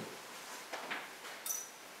afterwards.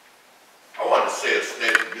 I want to say a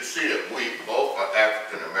statement. You see that we both are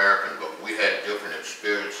African American, but we had different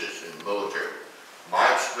experiences in the military. My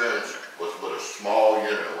experience was with a small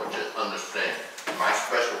unit. I want you to understand. My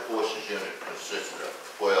special forces unit consisted of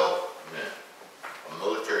 12 men. A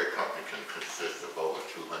military company can consist of over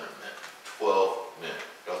 200 men. 12 men.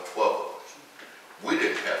 There were 12 of us. We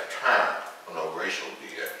didn't have time for no racial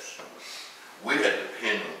BS. We had to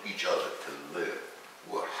depend on each other to live.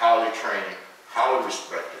 We were highly trained, highly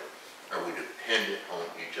respected, and we depended on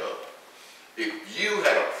each other. If you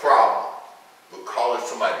had a problem with calling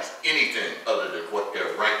somebody anything other than what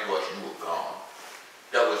their rank was, you were gone.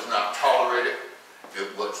 That was not tolerated.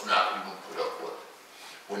 It was not even put up with.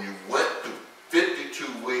 When you went through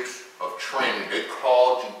 52 weeks of training, they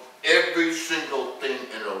called you every single thing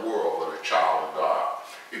in the world but a child of God.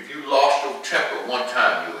 If you lost your temper one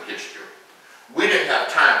time, you were history. We didn't have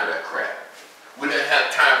time for that crap. We didn't have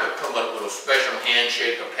time for coming up with a special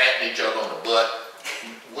handshake or patting each other on the butt.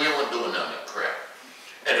 We weren't doing none of that crap.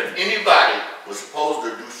 And if anybody was supposed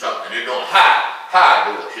to do something, they don't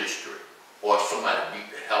hide it was history, or somebody beat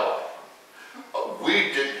the hell out of them.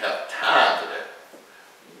 We didn't have time for that.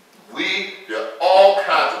 There are all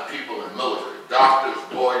kinds of people in the military, doctors,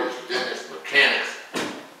 lawyers, dentists, mechanics.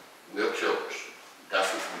 We're killers. That's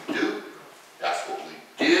what we do. That's what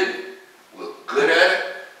we did. We're good at it,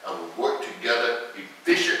 and we work together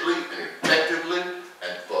efficiently and effectively.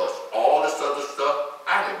 And for us, all this other stuff,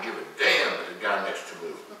 I didn't give a damn if the guy next to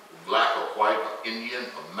me was black or white or Indian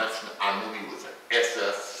or Mexican. I knew he was an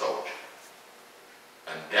SS soldier.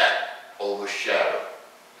 And that overshadowed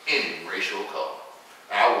any racial color.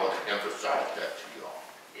 I want to emphasize that to you all.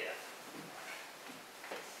 Yeah.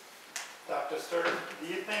 Dr. Stur, do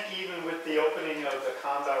you think even with the opening of the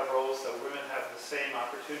combat roles that women have the same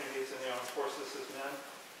opportunities in the armed forces as men?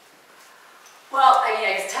 Well, I mean,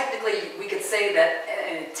 I guess technically we could say that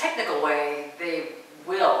in a technical way they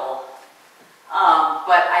will.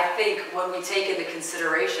 But I think when we take into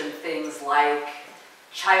consideration things like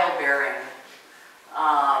childbearing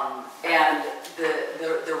and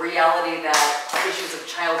the reality that issues of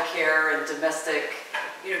child care and domestic,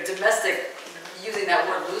 using that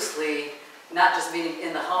word loosely, not just meaning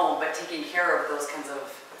in the home, but taking care of those kinds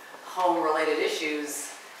of home-related issues.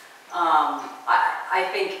 I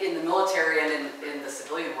think in the military and in the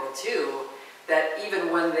civilian world too, that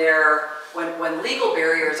even when legal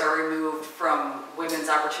barriers are removed from women's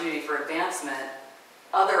opportunity for advancement,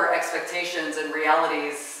 other expectations and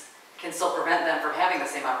realities can still prevent them from having the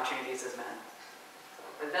same opportunities as men.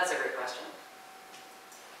 But that's a great question.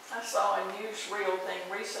 I saw a newsreel thing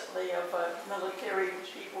recently of military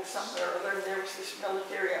people somewhere or other. There was this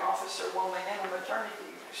military officer woman in a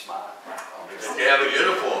maternity spot. They have a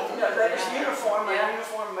uniform. No, that is uniform, Yeah. a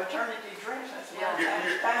uniform maternity dress. That's Yeah.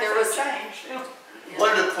 times There was- have changed.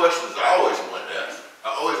 One of the questions I always want to ask,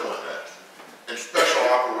 in special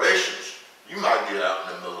operations, you might get out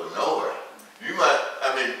in the middle of nowhere. You might,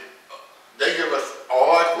 they give us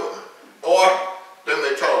all our equipment, or then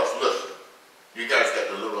they tell us, listen, you guys got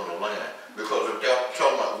to live on the land. Because if they're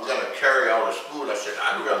talking about we're going to carry all this food, I said,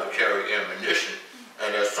 I'd rather carry ammunition.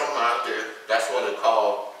 And there's some out there, that's what they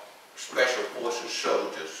call special forces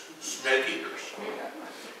soldiers, snake eaters.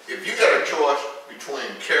 If you got a choice between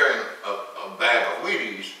carrying a bag of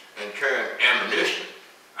Wheaties and carrying ammunition,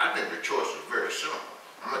 I think the choice is very simple.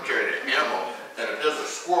 I'm going to carry the ammo, and if there's a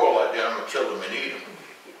squirrel out there, I'm going to kill them and eat them.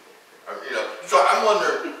 So I'm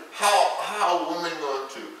wondering how women going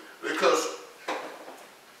to, because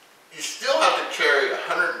you still have to carry a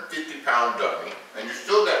 150-pound dummy, and you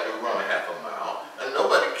still got to run a half a mile, and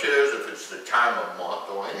nobody cares if it's the time of month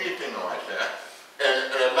or anything like that.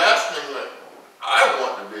 And the last thing that I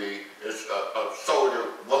want to be is a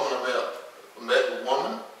soldier, woman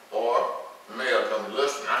woman or male coming,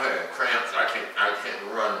 listen, I had cramps, I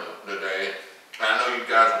can't run today. I know you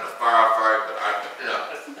guys in the firefight, but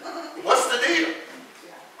what's the deal?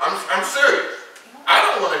 I'm serious. I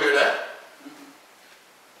don't want to hear that.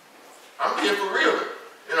 I'm being for real.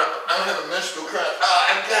 I'm having menstrual cramps.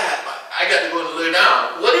 I got to go and lay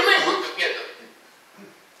down. What do you mean?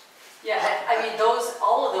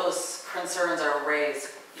 All of those concerns are raised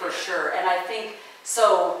for sure. And I think,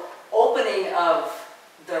 so opening of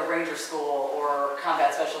the Ranger School or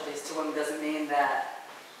combat specialties to women doesn't mean that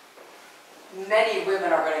many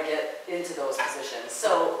women are going to get into those positions.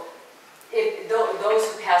 So if those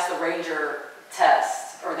who pass the Ranger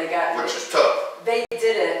test, or they got... Which is tough. They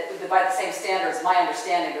did it by the same standards. My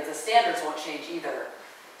understanding is the standards won't change either.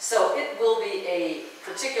 So it will be a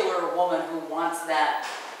particular woman who wants that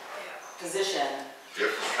position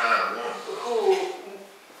different kind of woman. who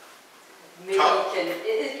maybe Tough. can,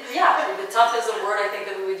 yeah, the tough is a word I think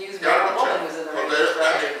that we would use for a woman who's in the range,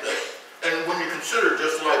 right? And when you consider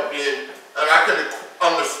just like being, and I can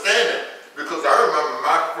understand it, because I remember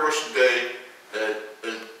my first day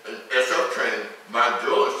in SF training, my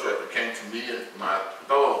drill instructor came to me and my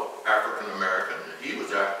fellow African American, and he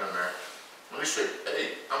was African American, and he said,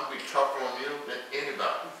 hey, I'm gonna be tougher on you than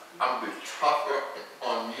anybody. I'm gonna be tougher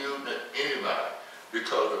on you than anybody,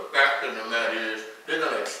 because the fact of the matter is, they're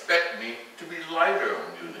gonna expect me to be lighter on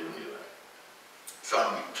you than you are. So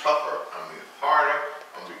I'm gonna be tougher, I'm gonna be harder,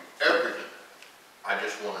 I'm gonna be everything. I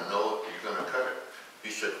just wanna know if you're gonna cut it. He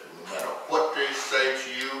said, no matter what they say to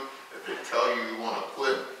you, if they tell you you wanna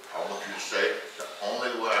quit, I want you to say, the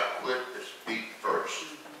only way I quit is speak first.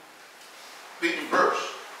 Speak first.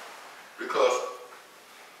 Because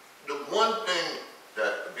the one thing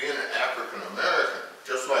that being an African American,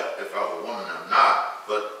 just like if I was a woman, I'm not,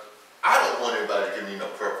 but I don't want anybody to give me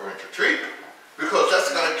no preferential treatment, because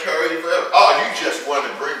that's going to carry you forever. Oh, you just wearing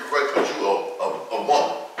a green beret because you a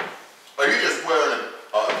woman. Or you just wearing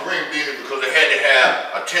a green beanie because they had to have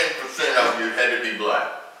a 10% of you had to be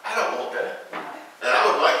black. I don't want that. And I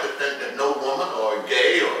would like to think that no woman or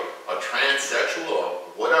gay or a transsexual or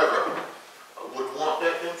whatever would want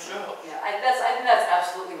that themselves. Yeah, I think that's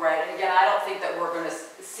absolutely right. And again, I don't think that we're going to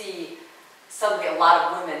see suddenly a lot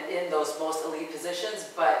of women in those most elite positions,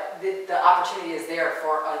 but the opportunity is there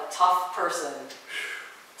for a tough person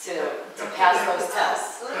to pass those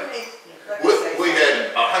tests. We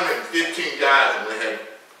had 115 guys and we had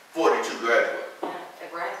 42 graduates.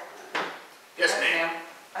 Yeah, right? Yes, ma'am.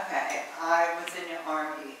 Okay, I was in the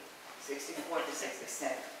Army 64 to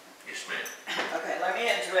 67. Yes, ma'am. Okay, let me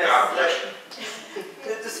God address bless you.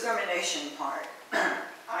 the discrimination part.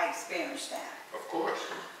 I experienced that. Of course.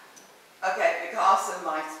 Okay, because of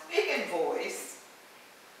my speaking voice,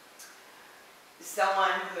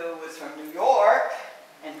 someone who was from New York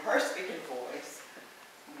and her speaking voice,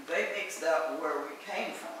 they mixed up where we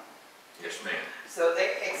came from. Yes, ma'am. So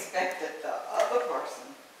they expected the other person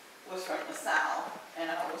was from the South and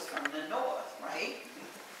I was from the North, right?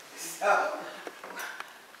 So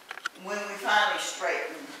when we finally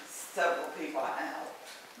straightened several people out,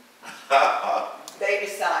 they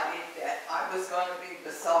decided that I was going to be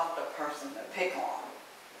the softer person to pick on.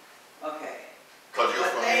 Okay. Because you're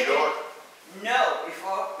But from they New York? No,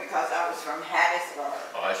 because I was from Hattiesburg.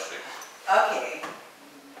 Oh, I see. Okay.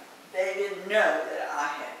 They didn't know that I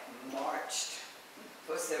had marched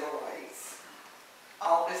for civil rights,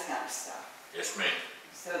 all this kind of stuff. Yes, ma'am.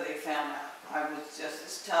 So they found out I was just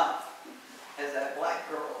as tough as that black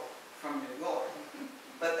girl from New York.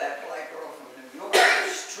 But that black girl from New York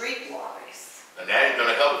was streetwise. And that ain't going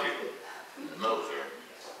to help you in the military.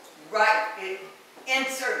 Right. In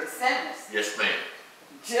certain sentences, Yes, ma'am.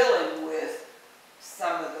 dealing with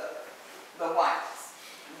some of the whites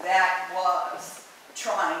that was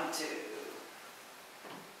trying to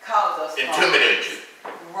cause us Intimidate you.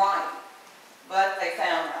 Right. But they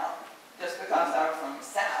found out just because I was from the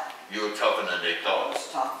South, You were tougher than they I thought.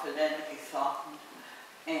 was tougher than they thought.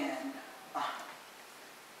 And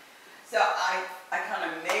so I kind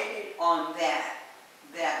of made it on that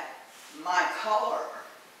my color,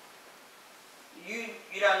 you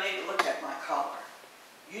don't need to look at my color.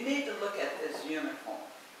 You need to look at this uniform.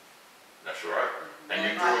 That's right. And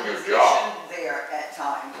you're my doing your position job. there at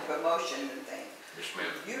times, promotion and things. Yes, ma'am.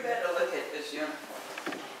 You better look at this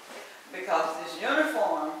uniform. Because this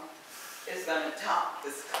uniform is going to top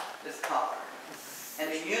this collar.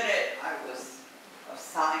 And the unit I was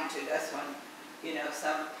assigned to, that's when,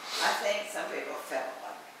 I think some people felt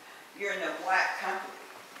like you're in a black company,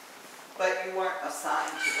 but you weren't assigned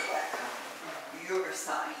to the black company. You were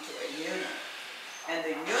assigned to a unit. And the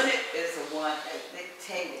unit is the one that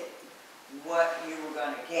dictated what you were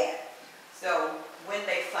going to get. So when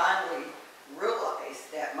they finally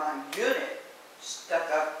realized that my unit stuck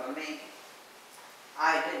up for me,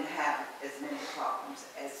 I didn't have as many problems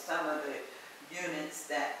as some of the units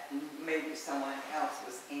that maybe someone else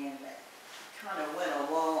was in that kind of went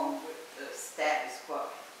along with the status quo.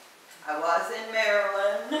 I was in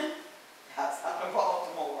Maryland, outside of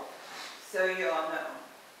Baltimore, so you all know.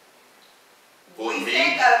 Fort We Meade?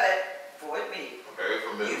 think of it, Fort Meade. Very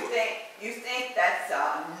familiar with it. You think that's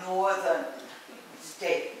a northern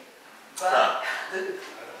state, but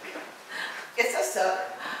it's a southern.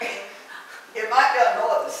 It might be a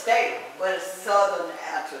northern state, but it's southern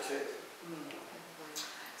altitude.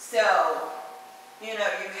 So, you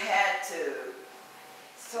had to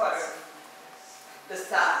sort of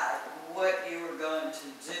decide what you were going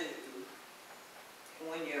to do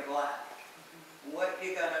when you're black, what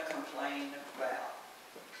you're going to complain about,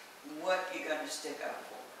 what you're gonna stick up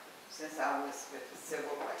for. Since I was with the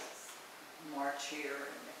civil rights march here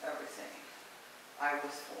and everything, I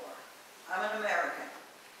was for. I'm an American.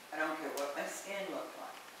 I don't care what my skin looks like.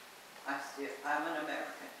 I'm an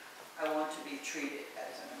American. I want to be treated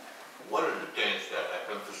as an American. One of the things that I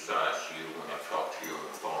emphasize to you when I talk to you on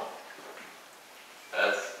the phone,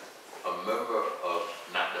 as a member of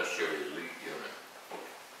not necessarily elite unit,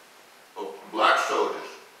 black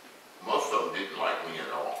soldiers, most of them didn't like me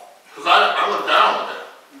at all. Because I went down with that.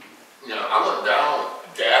 You know, I went down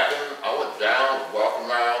dapping, I went down walking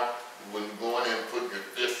around when you're going in putting your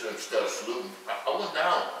fists instead of saluting. I went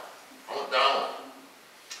down. I went down.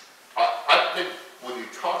 I think when you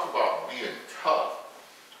talk about being tough,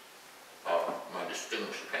 my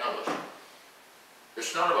distinguished panelists,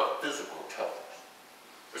 it's not about physical toughness.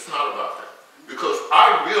 It's not about that. Because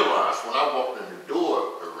I realized when I walked in the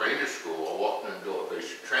door of Ranger School, I walked in the door of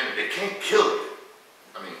basic training, they can't kill you.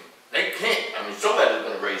 I mean, they can't. I mean, somebody's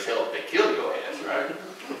going to raise hell if they kill your ass, right?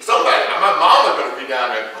 Somebody, my mama's going to be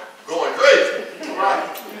down there going crazy, right?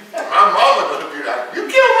 My mama's going to be like, you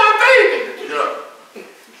killed my baby, you know?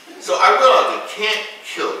 So I realized they can't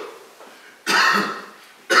kill you.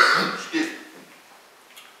 Excuse me.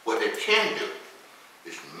 What they can do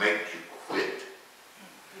is make you quit.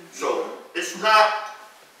 So it's not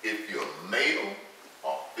if you're male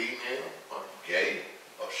or female or gay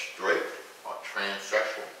or straight or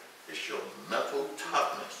transsexual. It's your mental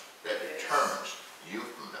toughness that determines you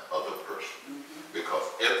from the other person. Because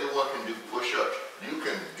everyone can do push-ups. You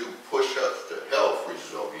can do push-ups to health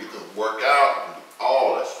result. You can work out and do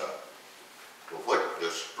all that stuff. But what the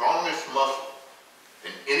strongest muscle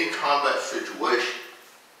in any combat situation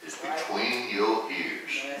is between your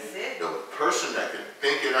ears. That's it. The person that can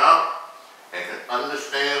think it out and can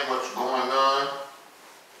understand what's going on,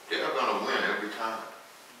 they're going to win every time.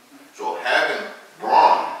 So having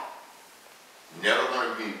brawn, never going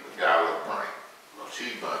to be a guy with brain. Because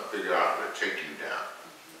he's going to figure out how to take you down.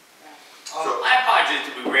 So I apologize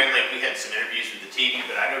that we ran late. We had some interviews with the TV,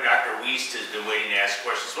 but I know Dr. Wiest has been waiting to ask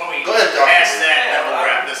questions. Why don't we Go ahead, Dr. ask Wiest. that and then we'll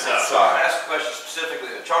wrap this up. I asked a question specifically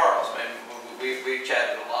to Charles. I mean, we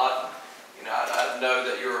chatted a lot. You know, I know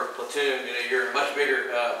that you're a platoon. You know, you're a much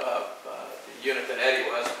bigger unit than Eddie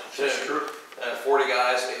was. Platoon, That's true. 40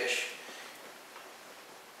 guys-ish.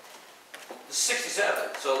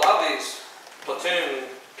 67. So a lot of these platoon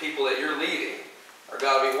people that you're leading are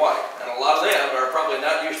got to be white. And a lot of them are probably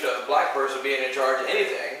not used to a black person being in charge of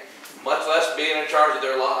anything, much less being in charge of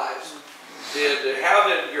their lives. How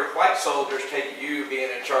did your white soldiers take you being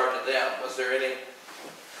in charge of them? Was there any?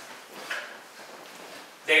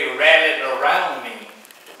 They rallied around me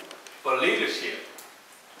for leadership.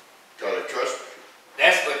 Got to trust me.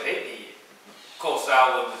 That's what they did. Of course,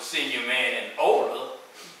 I was a senior man and older,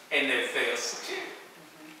 and they felt secure.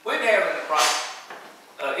 We didn't have any problem.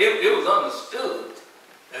 It was understood,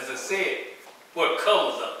 as I said, what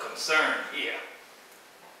colors are concerned here.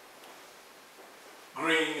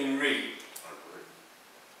 Green and red.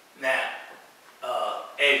 Now,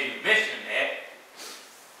 as you mentioned that,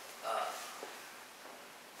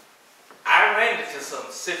 I ran into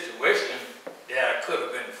some situation that I could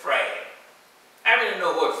have been fragged. I didn't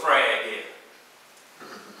know what frag is.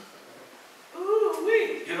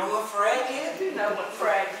 Ooh-wee. You know what frag is? You know what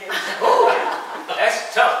frag is. Oh,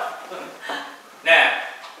 that's tough. Now,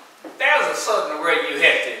 there's a certain way you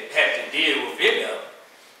have to deal with it.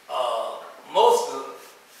 Most of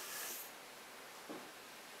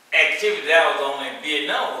the activities I was on in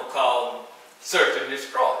Vietnam were called search and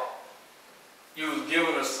destroy. You was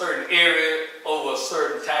given a certain area over a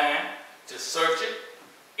certain time to search it.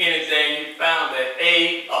 Anything you found that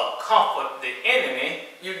aid or comfort the enemy,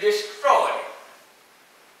 you destroyed it.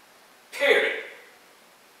 Period.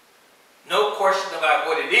 No question about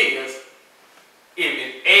what it is. If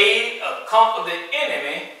it aid or comfort the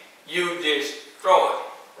enemy, you destroy it.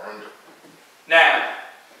 Burned it. Now,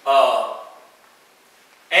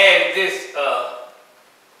 as this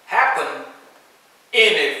happened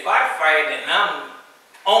in a firefight and I'm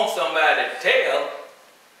on somebody's tail,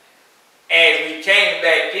 as we came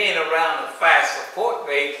back in around the fire support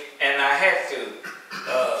base and I had to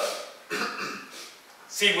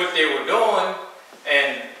see what they were doing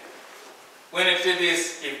and went into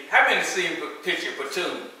this, how many see picture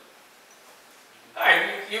platoon? All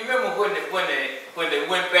right, you remember when they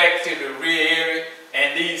went back to the rear area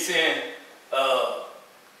and these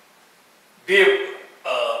big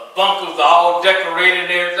bunkers all decorated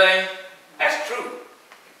and everything? That's true.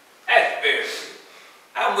 That's very true.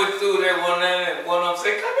 I went through there one night and one of them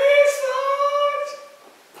said, "Come in, Sarge."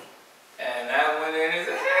 And I went in and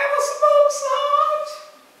said, "Have a smoke, Sarge.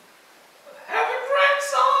 Have a drink,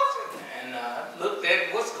 Sarge."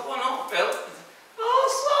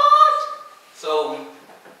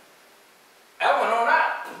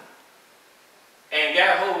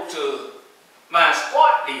 to my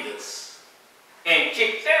squad leaders and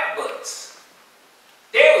kicked their butts.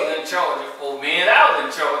 They was in charge of 4 men, I was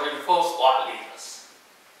in charge of the 4 squad leaders.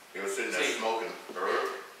 You were sitting there See. smoking herb?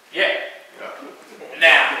 Yeah. Yeah.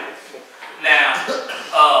 Now,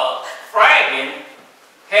 fragging,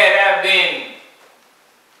 had I been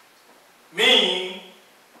mean,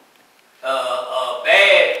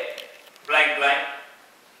 bad, blank, blank,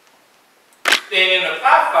 then in a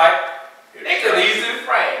fight, they could easily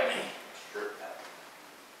frag me.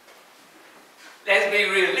 Let's be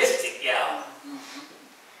realistic, y'all.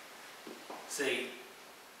 See,